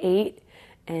just ate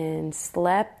and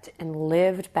slept and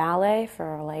lived ballet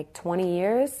for like 20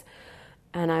 years.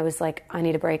 And I was like, I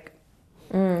need a break.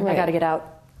 I got to get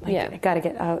out. I got to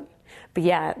get out. But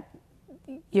yeah,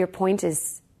 your point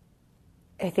is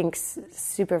I think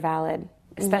super valid,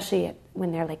 especially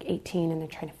when they're like 18 and they're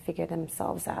trying to figure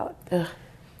themselves out. Ugh.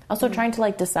 Also, trying to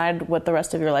like decide what the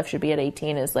rest of your life should be at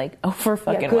 18 is like over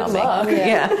fucking whelming.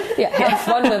 Yeah, have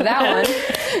fun with that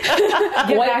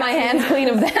one. Wipe my hands clean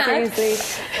of that. Seriously,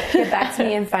 get back to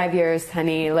me in 5 years,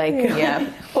 honey. Like,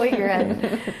 what you're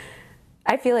at.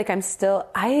 I feel like I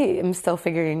am still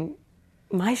figuring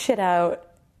my shit out.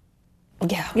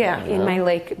 Yeah, in my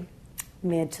like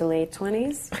mid to late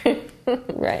 20s.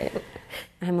 Right.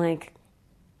 I'm like,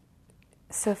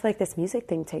 so if like this music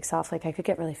thing takes off, like I could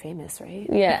get really famous, right?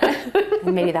 Yeah.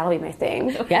 And maybe that'll be my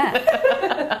thing. Yeah.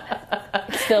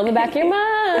 It's still in the back of your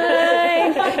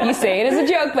mind. You say it as a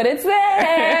joke, but it's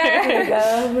there.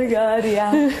 Oh my God,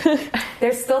 yeah.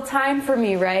 There's still time for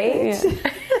me, right?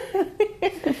 Yeah.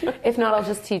 If not, I'll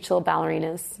just teach little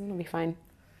ballerinas. It'll be fine.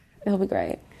 It'll be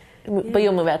great. But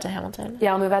you'll move out to Hamilton.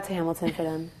 Yeah, I'll move out to Hamilton for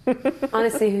them.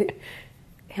 Honestly,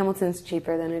 Hamilton's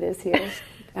cheaper than it is here.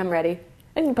 I'm ready.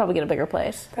 And you probably get a bigger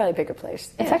place. Probably a bigger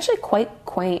place. It's actually quite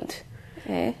quaint.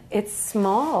 Okay. It's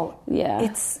small. Yeah.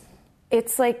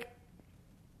 It's like,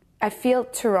 I feel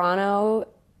Toronto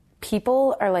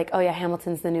people are like, oh yeah,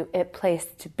 Hamilton's the new it place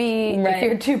to be. Right. If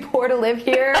you're too poor to live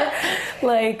here,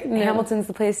 like Hamilton's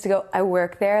the place to go. I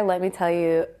work there. Let me tell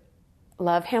you,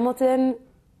 love Hamilton.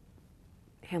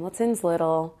 Hamilton's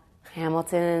little.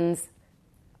 Hamilton's.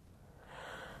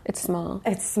 It's small.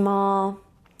 It's small.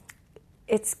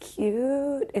 It's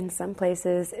cute in some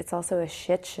places. It's also a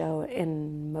shit show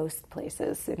in most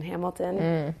places in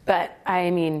Hamilton. But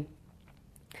I mean,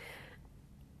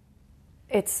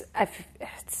 it's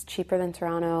cheaper than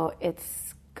Toronto.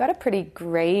 It's got a pretty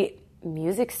great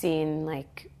music scene.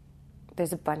 Like,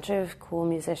 there's a bunch of cool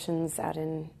musicians out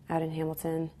in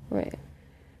Hamilton. Right.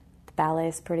 The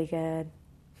ballet's pretty good.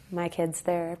 My kids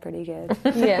there are pretty good.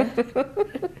 Yeah.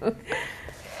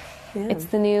 Yeah. It's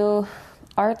the new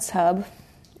arts hub.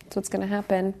 That's what's going to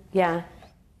happen. Yeah.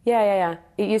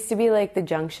 It used to be like the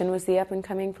Junction was the up and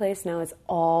coming place. Now it's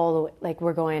all the way, like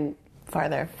we're going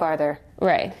farther.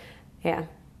 Right. Yeah.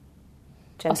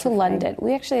 Also Gentrified. London.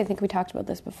 I think we talked about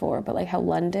this before, but like how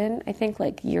London, I think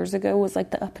like years ago was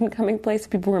like the up and coming place.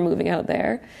 People were moving out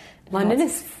there. London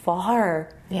is far.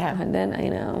 Yeah. London, I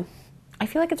know. I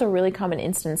feel like it's a really common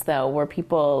instance, though, where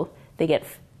people, they get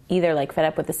either like fed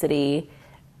up with the city,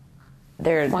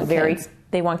 they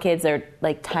want kids, they're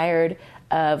like tired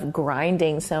of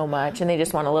grinding so much, and they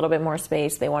just want a little bit more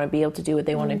space. They want to be able to do what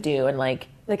they want to do, and like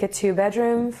a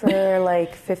 2-bedroom for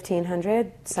like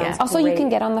 $1,500 sounds Also, great. you can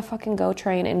get on the fucking GO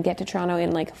train and get to Toronto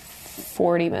in like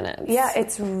 40 minutes. Yeah,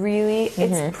 it's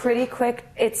pretty quick.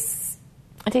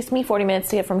 it takes me 40 minutes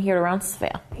to get from here to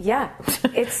Roncesvalles. Yeah,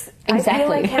 it's Exactly. I feel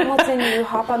like Hamilton, you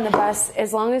hop on the bus,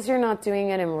 as long as you're not doing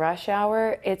it in rush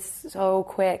hour, it's so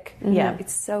quick. Yeah.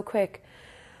 It's so quick.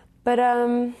 But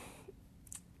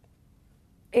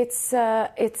it's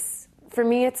for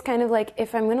me, it's kind of like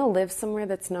if I'm going to live somewhere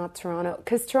that's not Toronto,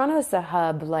 because Toronto is the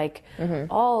hub, like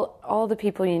all the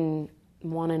people you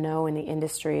want to know in the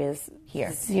industry is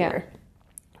here. Yeah.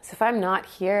 So if I'm not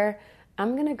here,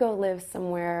 I'm going to go live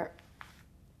somewhere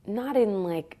not in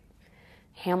like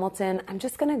Hamilton. I'm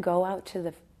just going to go out to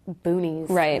the boonies.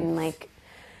 Right. And like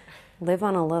live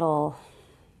on a little,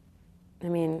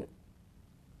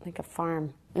 like a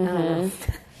farm. I don't know.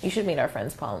 You should meet our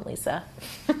friends Paul and Lisa.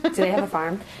 Do they have a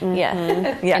farm?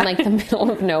 Yeah. Yeah. In like the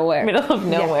middle of nowhere. Middle of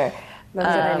nowhere.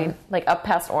 That's what I need. Like up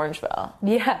past Orangeville.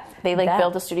 Yeah. They like that.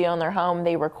 build a studio in their home,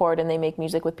 they record and they make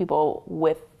music with people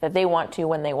that they want to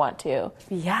when they want to.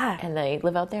 Yeah. And they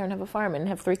live out there and have a farm and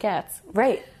have 3 cats.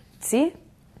 Right. See?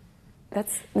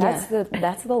 That's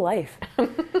the life.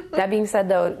 That being said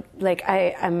though, like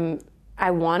I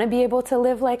want to be able to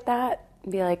live like that.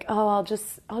 Be like, oh, I'll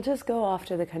just go off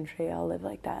to the country. I'll live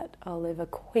like that. I'll live a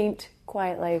quaint,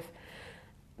 quiet life.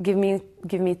 Give me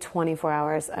 24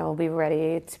 hours. I will be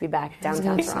ready to be back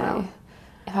downtown Toronto.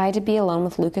 If I had to be alone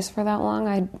with Lucas for that long,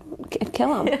 I'd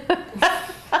kill him.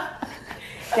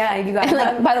 Yeah, you got And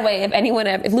like, by the way,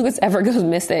 if Lucas ever goes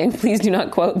missing, please do not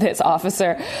quote this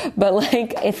officer. But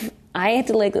like, if I had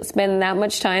to like spend that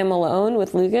much time alone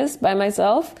with Lucas by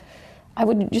myself, I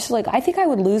would just like, I think I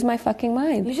would lose my fucking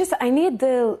mind. I need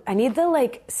the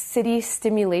like city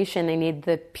stimulation. I need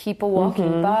the people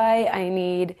walking by. I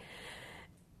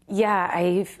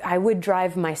would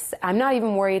drive I'm not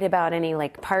even worried about any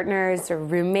like partners or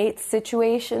roommate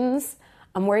situations.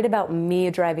 I'm worried about me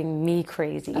driving me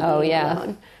crazy. Oh, being yeah.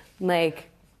 alone. Like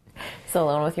So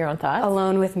alone with your own thoughts?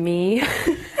 alone with me.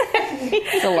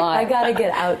 It's a lot. I gotta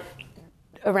get out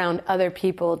around other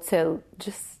people to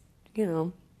just,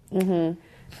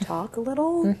 talk a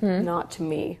little. Not to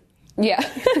me. Yeah.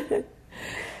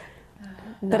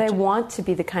 But I want to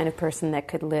be the kind of person that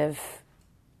could live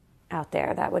out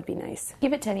there. That would be nice.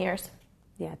 Give it 10 years.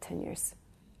 Yeah, 10 years.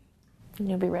 And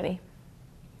you'll be ready.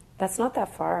 That's not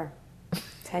that far.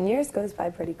 10 years goes by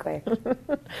pretty quick.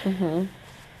 Mm-hmm.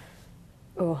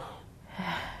 Oh.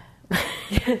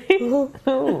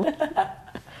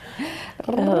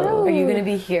 Are you going to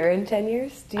be here in 10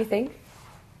 years, do you think?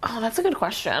 Oh, that's a good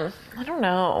question. I don't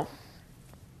know.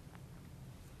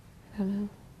 Yeah.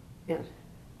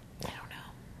 I don't know.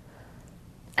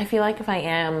 I feel like if I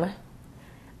am,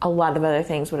 a lot of other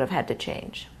things would have had to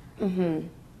change. Mm-hmm.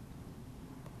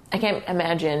 I can't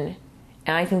imagine,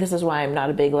 and I think this is why I'm not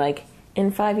a big, like,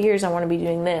 in 5 years I want to be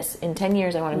doing this, in 10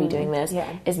 years I want to be doing this,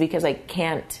 is because I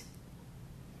can't,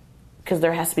 because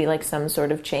there has to be, like, some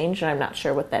sort of change, and I'm not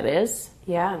sure what that is.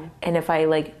 Yeah. And if I,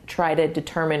 like, try to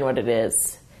determine what it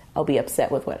is, I'll be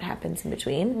upset with what happens in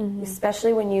between. Mm-hmm.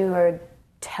 Especially when you are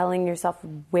telling yourself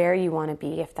where you want to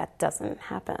be if that doesn't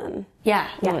happen. Yeah.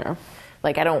 Yeah.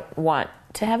 Like, I don't want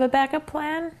to have a backup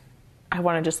plan. I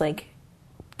want to just, like,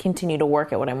 continue to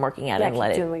work at what I'm working at and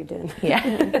let keep it. doing what you're doing.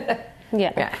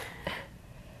 Yeah. Yeah.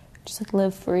 Just like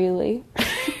live freely.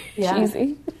 Yeah.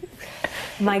 Cheesy.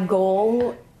 My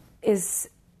goal is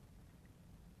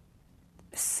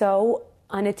so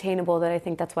unattainable that I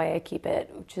think that's why I keep it,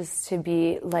 which is to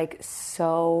be like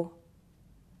so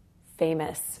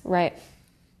famous. Right.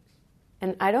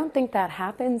 And I don't think that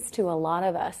happens to a lot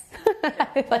of us.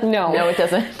 No, No, it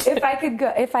doesn't. if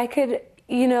I could,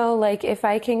 you know, like if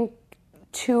I can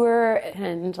tour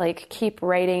and like keep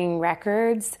writing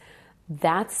records,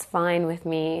 that's fine with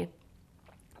me.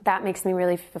 That makes me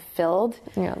really fulfilled.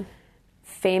 Yeah.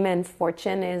 Fame and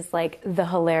fortune is like the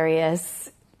hilarious,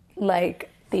 like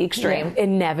The extreme.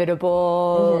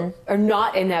 inevitable or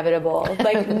not inevitable,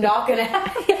 like not gonna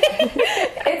happen.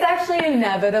 It's actually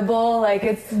inevitable, like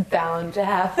it's bound to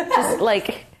happen. Just,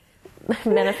 like,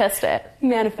 manifest it.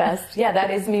 Manifest. Yeah,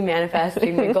 that is me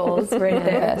manifesting my goals right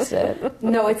there. Manifest it.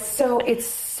 No, it's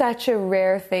such a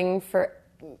rare thing for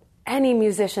any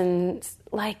musicians,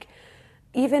 like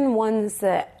even ones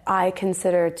that I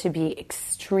consider to be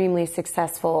extremely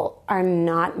successful are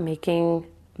not making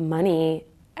money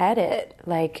at it.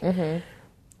 Like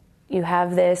you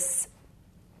have this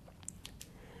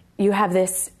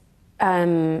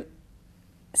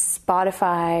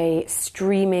Spotify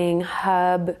streaming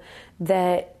hub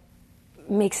that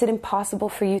makes it impossible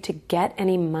for you to get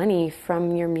any money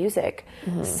from your music.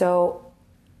 So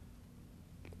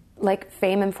like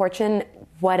fame and fortune,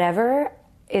 whatever,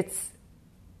 it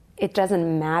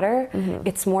doesn't matter.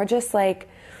 It's more just like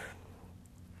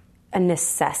a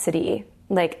necessity.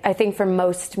 Like I think for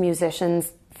most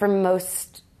musicians, for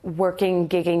most working,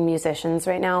 gigging musicians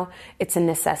right now, it's a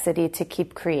necessity to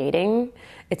keep creating.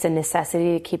 It's a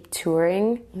necessity to keep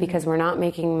touring because we're not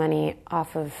making money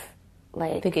off of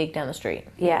like The gig down the street.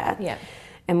 yeah. Yeah.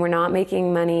 And we're not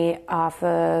making money off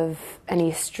of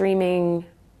any streaming,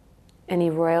 any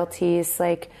royalties,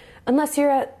 like unless you're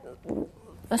a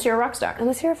rock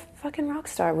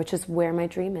star, which is where my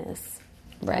dream is.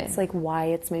 Right. It's like why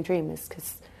it's my dream is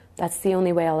because that's the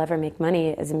only way I'll ever make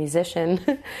money as a musician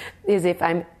is if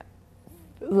I'm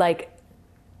like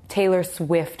Taylor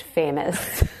Swift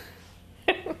famous.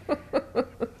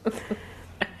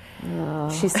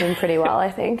 She's doing pretty well, I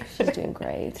think. She's doing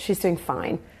great. She's doing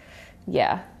fine.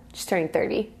 Yeah. She's turning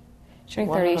 30. She's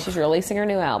turning 30. She's releasing her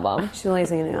new album. She's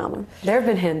releasing a new album. There have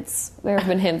been hints. There have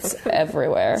been hints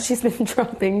everywhere. She's been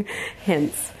dropping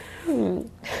hints.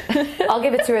 I'll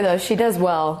give it to her though. She does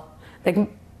well. Like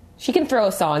She can throw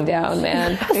a song down,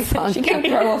 man. She can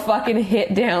throw a fucking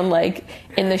hit down, like,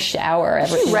 in the shower.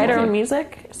 She write her own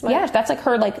music? Yeah, that's, like,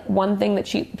 her, like, one thing that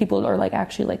people are, like,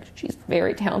 actually, like, she's a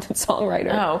very talented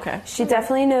songwriter. Oh, okay. she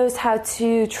definitely knows how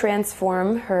to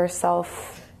transform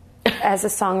herself as a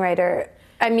songwriter.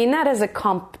 I mean that as a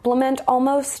compliment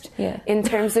almost. Yeah. In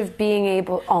terms of being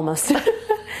able almost.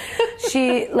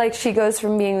 She goes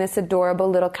from being this adorable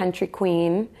little country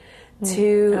queen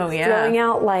to throwing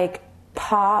out like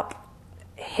pop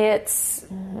hits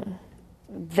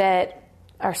that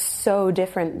are so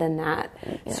different than that.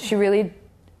 Yeah. So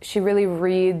she really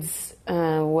reads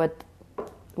what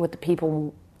the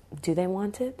people do. They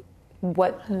want it.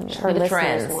 What her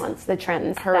listeners wants. The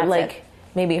trends. Her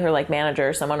maybe her like manager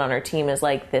or someone on her team is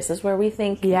like, this is where we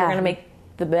think you're going to make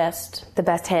the best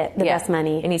hit, the best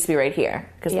money. It needs to be right here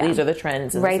because these are the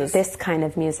trends. And write this kind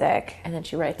of music, and then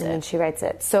she writes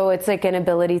it. So it's like an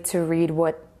ability to read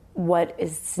what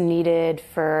is needed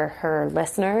for her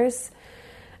listeners.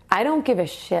 I don't give a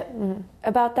shit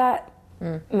about that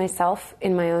myself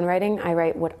in my own writing. I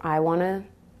write what I wanna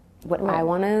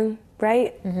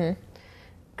write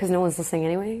because no one's listening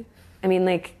anyway. I mean,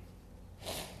 like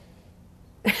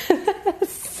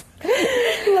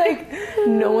Like,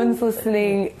 no one's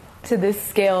listening to this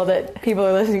scale that people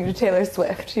are listening to Taylor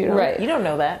Swift, you know? Right. You don't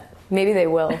know that. Maybe they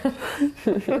will.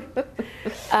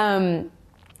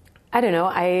 I don't know.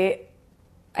 I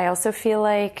also feel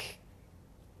like,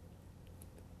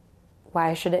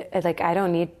 why should it, like, I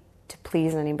don't need to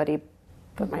please anybody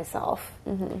but myself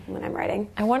when I'm writing.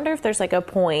 I wonder if there's like a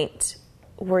point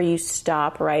where you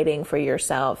stop writing for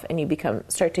yourself and you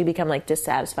start to become like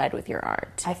dissatisfied with your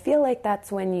art. I feel like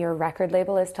that's when your record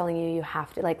label is telling you you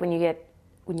have to, like, when you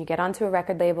get onto a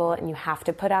record label and you have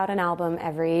to put out an album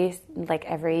every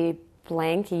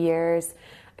blank years.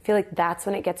 I feel like that's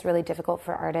when it gets really difficult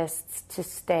for artists to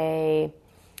stay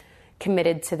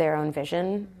committed to their own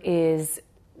vision, is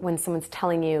when someone's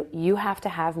telling you, you have to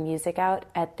have music out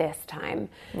at this time.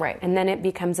 Right. And then it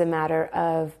becomes a matter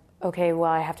of, okay,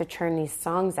 well, I have to churn these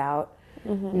songs out.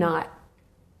 Not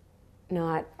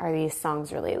are these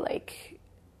songs really, like,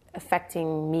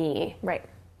 affecting me? Right.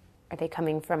 Are they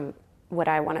coming from what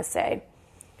I want to say?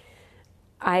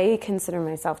 I consider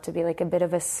myself to be like a bit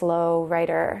of a slow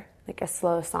writer, like a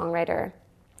slow songwriter.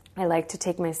 I like to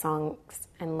take my songs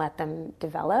and let them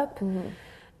develop.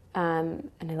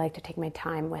 And I like to take my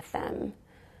time with them.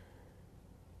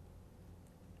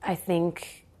 I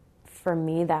think for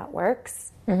me that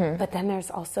works. But then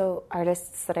there's also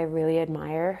artists that I really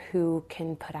admire who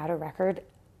can put out a record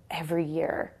every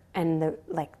year, and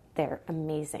they're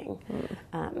amazing.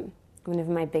 One of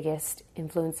my biggest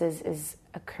influences is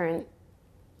a current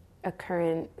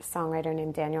songwriter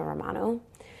named Daniel Romano,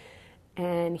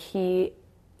 and he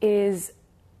is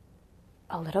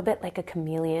a little bit like a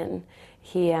chameleon.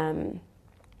 He kind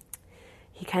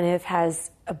of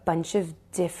has a bunch of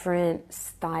different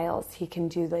styles. He can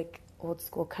do like old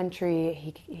school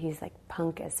country. He's like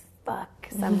punk as fuck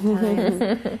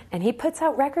sometimes. And he puts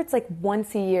out records like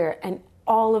once a year, and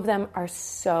all of them are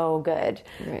so good.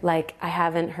 Right. Like, I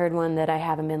haven't heard one that I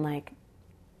haven't been like,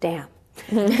 damn.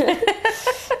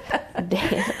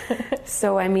 Damn.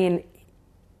 So, I mean,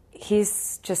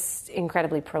 he's just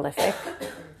incredibly prolific.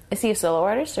 Is he a solo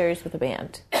artist or is he with a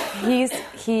band?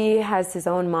 He has his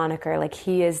own moniker. Like,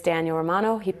 he is Daniel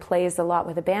Romano. He plays a lot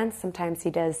with a band. Sometimes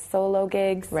he does solo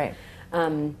gigs. Right.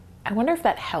 I wonder if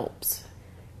that helps,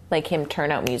 like, him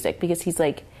turn out music, because he's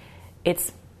like,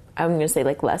 I'm going to say,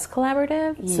 like, less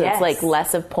collaborative. So Yes. it's like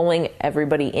less of pulling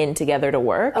everybody in together to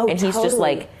work. Oh, and he's just totally.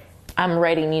 like, I'm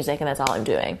writing music and that's all I'm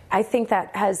doing. I think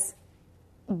that has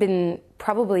been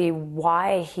probably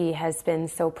why he has been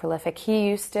so prolific. He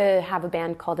used to have a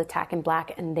band called Attack in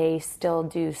Black, and they still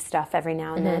do stuff every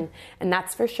now and then. And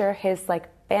that's for sure his, like,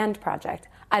 band project.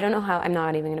 I don't know how, I'm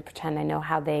not even going to pretend I know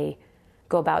how they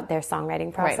go about their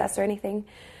songwriting process or anything.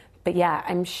 But yeah,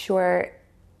 I'm sure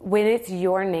when it's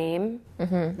your name,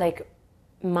 like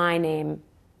my name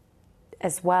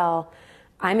as well,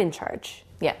 I'm in charge.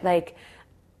 Yeah. Like,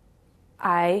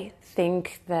 I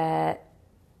think that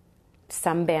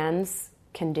some bands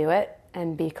can do it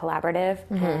and be collaborative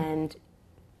and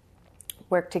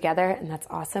work together, and that's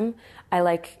awesome.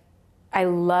 I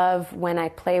love when I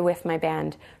play with my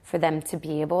band for them to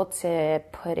be able to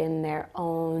put in their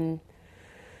own,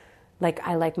 like,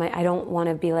 I don't want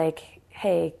to be like,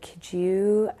 hey, could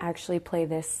you actually play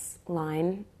this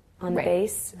line on the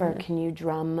bass, or can you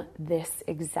drum this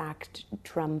exact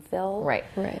drum fill? Right.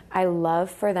 I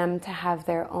love for them to have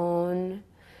their own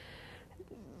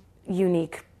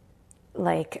unique,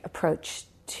 like, approach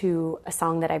to a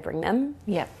song that I bring them.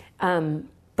 Yeah.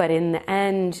 But in the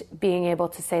end, being able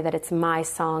to say that it's my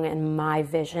song and my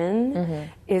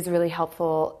vision is really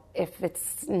helpful. If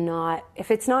it's not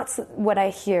what I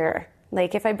hear,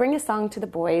 like, if I bring a song to the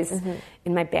boys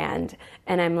in my band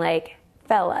and I'm like,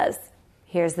 fellas,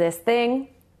 here's this thing.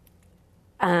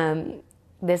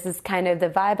 This is kind of the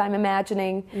vibe I'm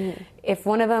imagining. If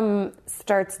one of them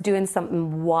starts doing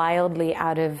something wildly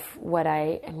out of what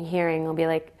I am hearing, I'll be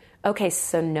like, okay,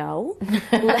 so no.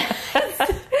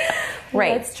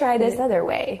 Let's try this other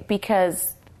way.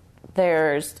 Because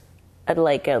there's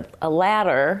a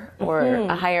ladder or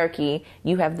a hierarchy.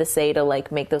 You have the say to, like,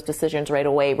 make those decisions right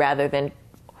away rather than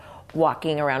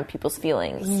walking around people's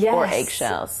feelings or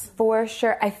eggshells. For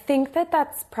sure. I think that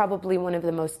that's probably one of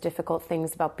the most difficult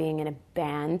things about being in a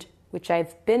band, which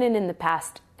I've been in the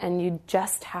past, and you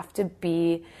just have to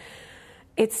be,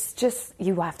 it's just,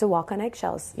 you have to walk on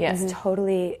eggshells. Yes. It's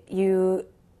totally, you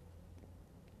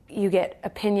get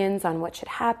opinions on what should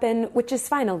happen, which is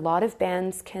fine. A lot of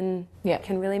bands can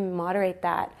really moderate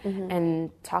that and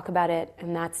talk about it,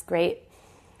 and that's great.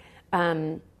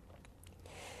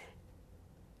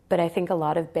 But I think a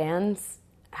lot of bands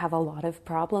have a lot of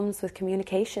problems with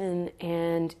communication,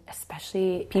 and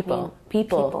especially people.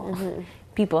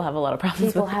 People have a lot of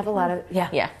problems People with have a lot of,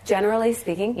 Yeah. generally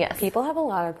speaking, Yes. people have a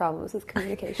lot of problems with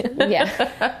communication.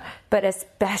 Yeah. But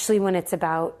especially when it's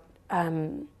about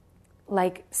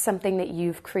like something that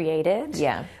you've created.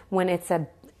 Yeah. When it's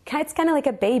kind of like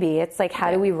a baby. It's like,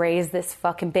 how do we raise this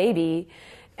fucking baby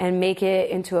and make it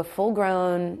into a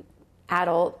full-grown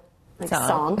adult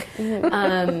song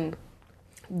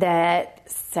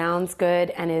that sounds good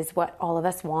and is what all of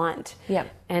us want. Yeah.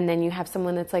 And then you have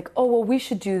someone that's like, oh, well, we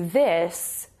should do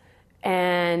this.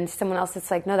 And someone else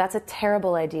that's like, no, that's a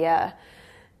terrible idea.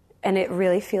 And it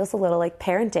really feels a little like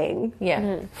parenting.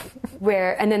 Yeah.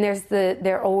 And then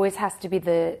there always has to be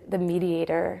the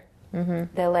mediator.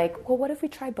 They're like, well, what if we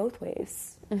try both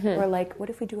ways? Or like, what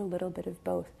if we do a little bit of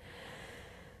both?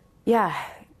 Yeah,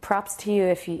 props to you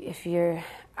if you're.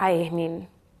 I mean,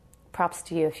 props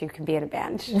to you if you can be in a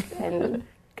band, and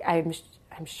I'm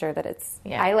sure that it's.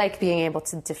 Yeah. I like being able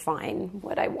to define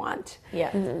what I want.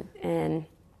 Yeah. And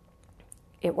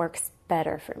it works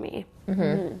better for me.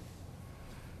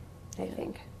 I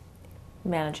think.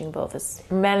 Managing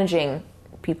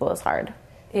people is hard.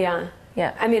 Yeah.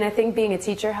 Yeah. I mean, I think being a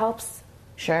teacher helps.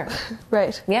 Sure.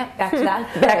 Right. Yeah. Back to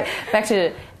that. Back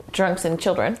to drunks and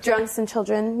children. Drunks and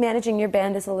children. Managing your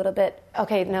band is a little bit.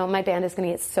 Okay, no, my band is going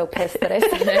to get so pissed that I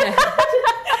said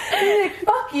like,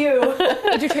 fuck you.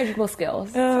 Interchangeable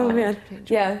skills. Oh man.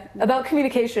 Yeah. About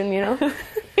communication, you know.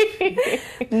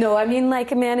 No, I mean,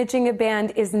 like, managing a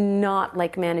band is not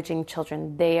like managing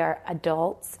children. They are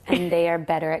adults and they are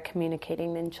better at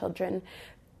communicating than children.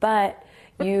 But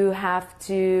you have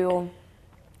to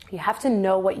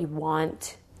know what you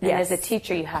want. And Yes. as a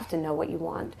teacher, you have to know what you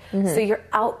want. So your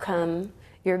outcome,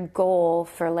 your goal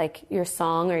for like your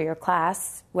song or your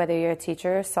class, whether you're a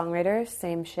teacher, songwriter,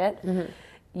 same shit,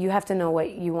 you have to know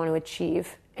what you want to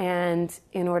achieve. And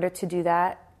in order to do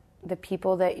that, the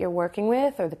people that you're working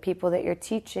with or the people that you're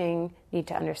teaching need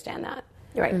to understand that.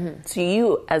 Right. So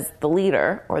you, as the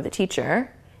leader or the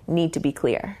teacher, need to be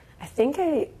clear. I think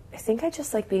I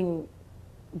just like being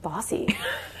bossy.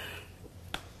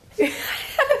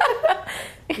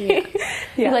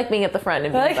 You like being at the front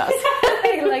and being the boss.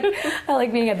 I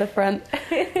like being at the front.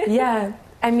 Yeah.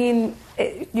 I mean,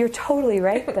 you're totally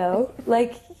right, though.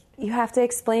 Like, you have to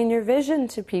explain your vision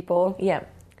to people. Yeah.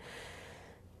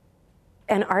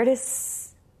 And art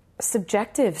is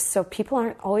subjective, so people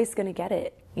aren't always going to get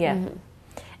it. Yeah.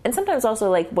 And sometimes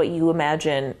also, like, what you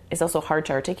imagine is also hard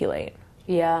to articulate.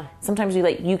 Yeah. Sometimes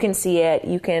you can see it,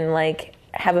 you can, like,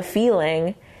 have a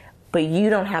feeling, but you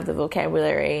don't have the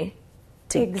vocabulary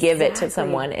to give it to Exactly.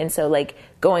 someone. And so, like,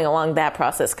 going along that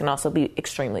process can also be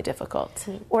extremely difficult.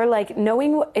 Or, like,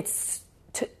 knowing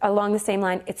along the same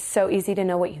line, it's so easy to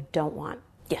know what you don't want.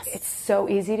 Yes. It's so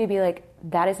easy to be like,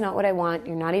 that is not what I want.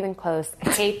 You're not even close. I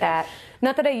hate that.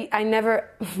 Not that I never...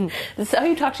 Is that how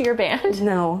you talk to your band?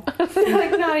 No.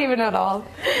 Like, not even at all.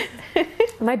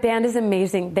 My band is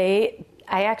amazing.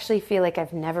 I actually feel like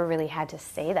I've never really had to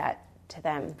say that to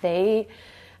them. They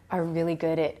are really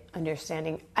good at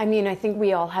understanding. I mean, I think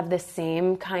we all have the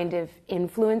same kind of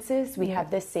influences. We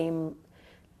have the same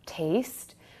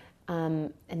taste.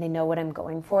 And they know what I'm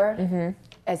going for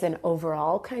as an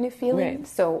overall kind of feeling. Right.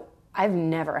 So I've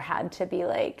never had to be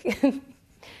like,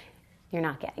 you're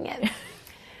not getting it.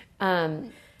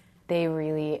 They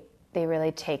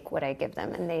really take what I give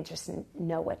them and they just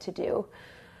know what to do.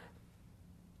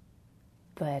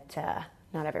 But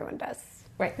not everyone does.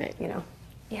 Right. You know?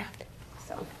 Yeah.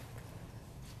 So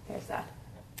there's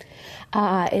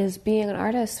that. Is being an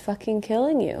artist fucking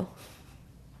killing you?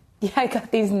 Yeah, I got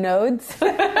these nodes.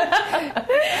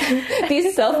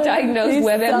 These self-diagnosed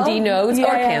WebMD nodes or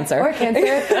cancer. Or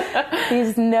cancer.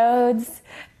 These nodes.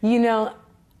 You know,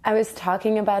 I was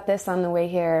talking about this on the way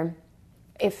here.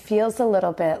 It feels a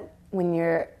little bit when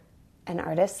you're an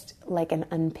artist like an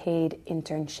unpaid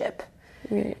internship.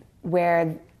 Right.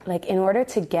 Where, like, in order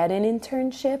to get an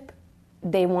internship,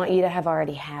 they want you to have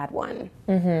already had one.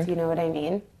 Do you know what I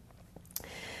mean?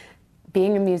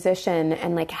 Being a musician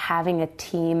and like having a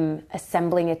team,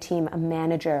 assembling a team, a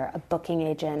manager, a booking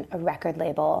agent, a record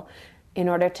label, in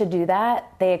order to do that,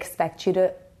 they expect you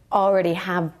to already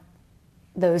have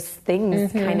those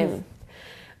things kind of,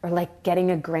 or like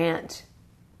getting a grant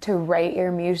to write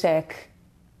your music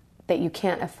that you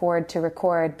can't afford to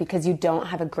record because you don't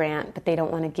have a grant, but they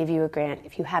don't want to give you a grant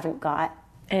if you haven't got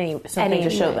Something to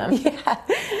show them. Yeah.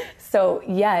 So,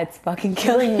 yeah, it's fucking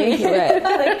killing me. Right.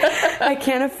 Like, I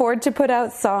can't afford to put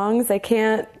out songs. I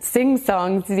can't sing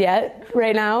songs yet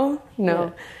right now.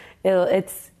 No.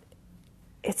 It's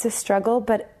a struggle,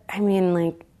 but I mean,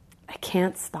 like, I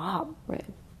can't stop. Right.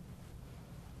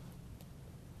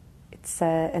 It's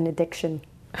an addiction.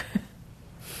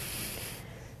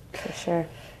 For sure.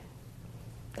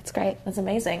 That's great. That's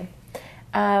amazing.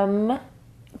 Do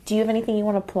you have anything you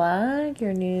want to plug?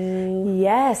 Your new...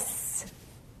 Yes.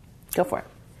 Go for it.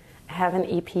 I have an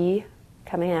EP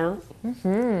coming out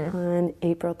on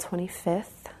April 25th.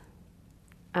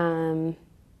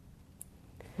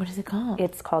 What is it called?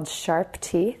 It's called Sharp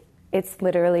Teeth. It's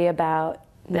literally about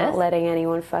not letting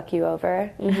anyone fuck you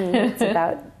over. It's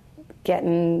about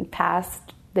getting past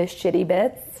the shitty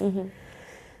bits.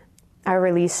 Our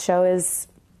release show is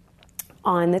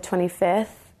on the 25th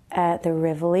at the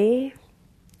Rivoli.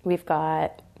 We've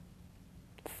got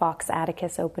Fox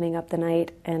Atticus opening up the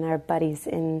night, and our buddies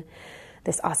in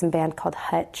this awesome band called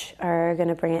Hutch are going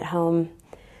to bring it home.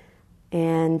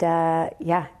 And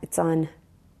it's on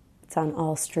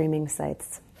all streaming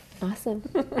sites. Awesome.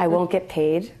 I won't get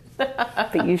paid,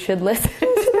 but you should listen.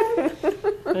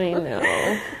 I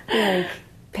know. Like,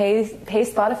 pay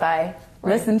Spotify. Right.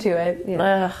 Listen to it.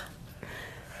 Yeah.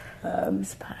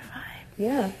 Spotify.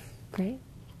 Yeah. Great.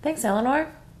 Thanks,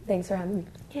 Eleanor. Thanks for having me.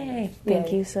 Yay.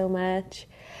 Thank you so much.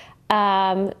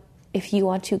 If you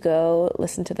want to go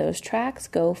listen to those tracks,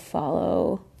 go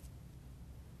follow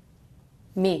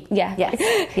me. Yeah.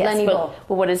 Yes. Lenny Bull.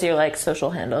 But what is your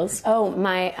social handles? Oh,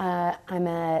 I'm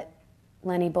at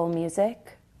Lenny Bull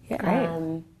Music. Yeah.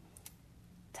 Great.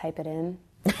 Type it in.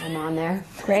 I'm on there.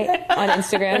 Great. On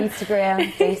Instagram,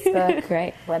 Facebook.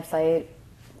 Great. Website.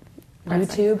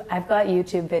 YouTube. I've got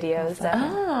YouTube videos.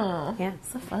 Oh, yeah,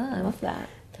 so fun. I love that.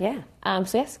 Yeah.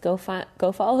 So yes, go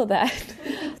follow that.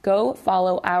 Go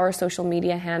follow our social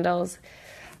media handles.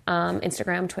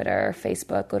 Instagram, Twitter,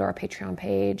 Facebook. Go to our Patreon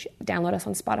page. Download us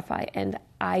on Spotify and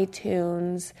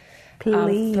iTunes.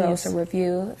 Please. Throw us a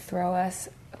review. Throw us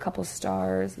a couple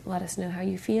stars. Let us know how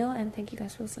you feel. And thank you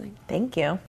guys for listening. Thank you.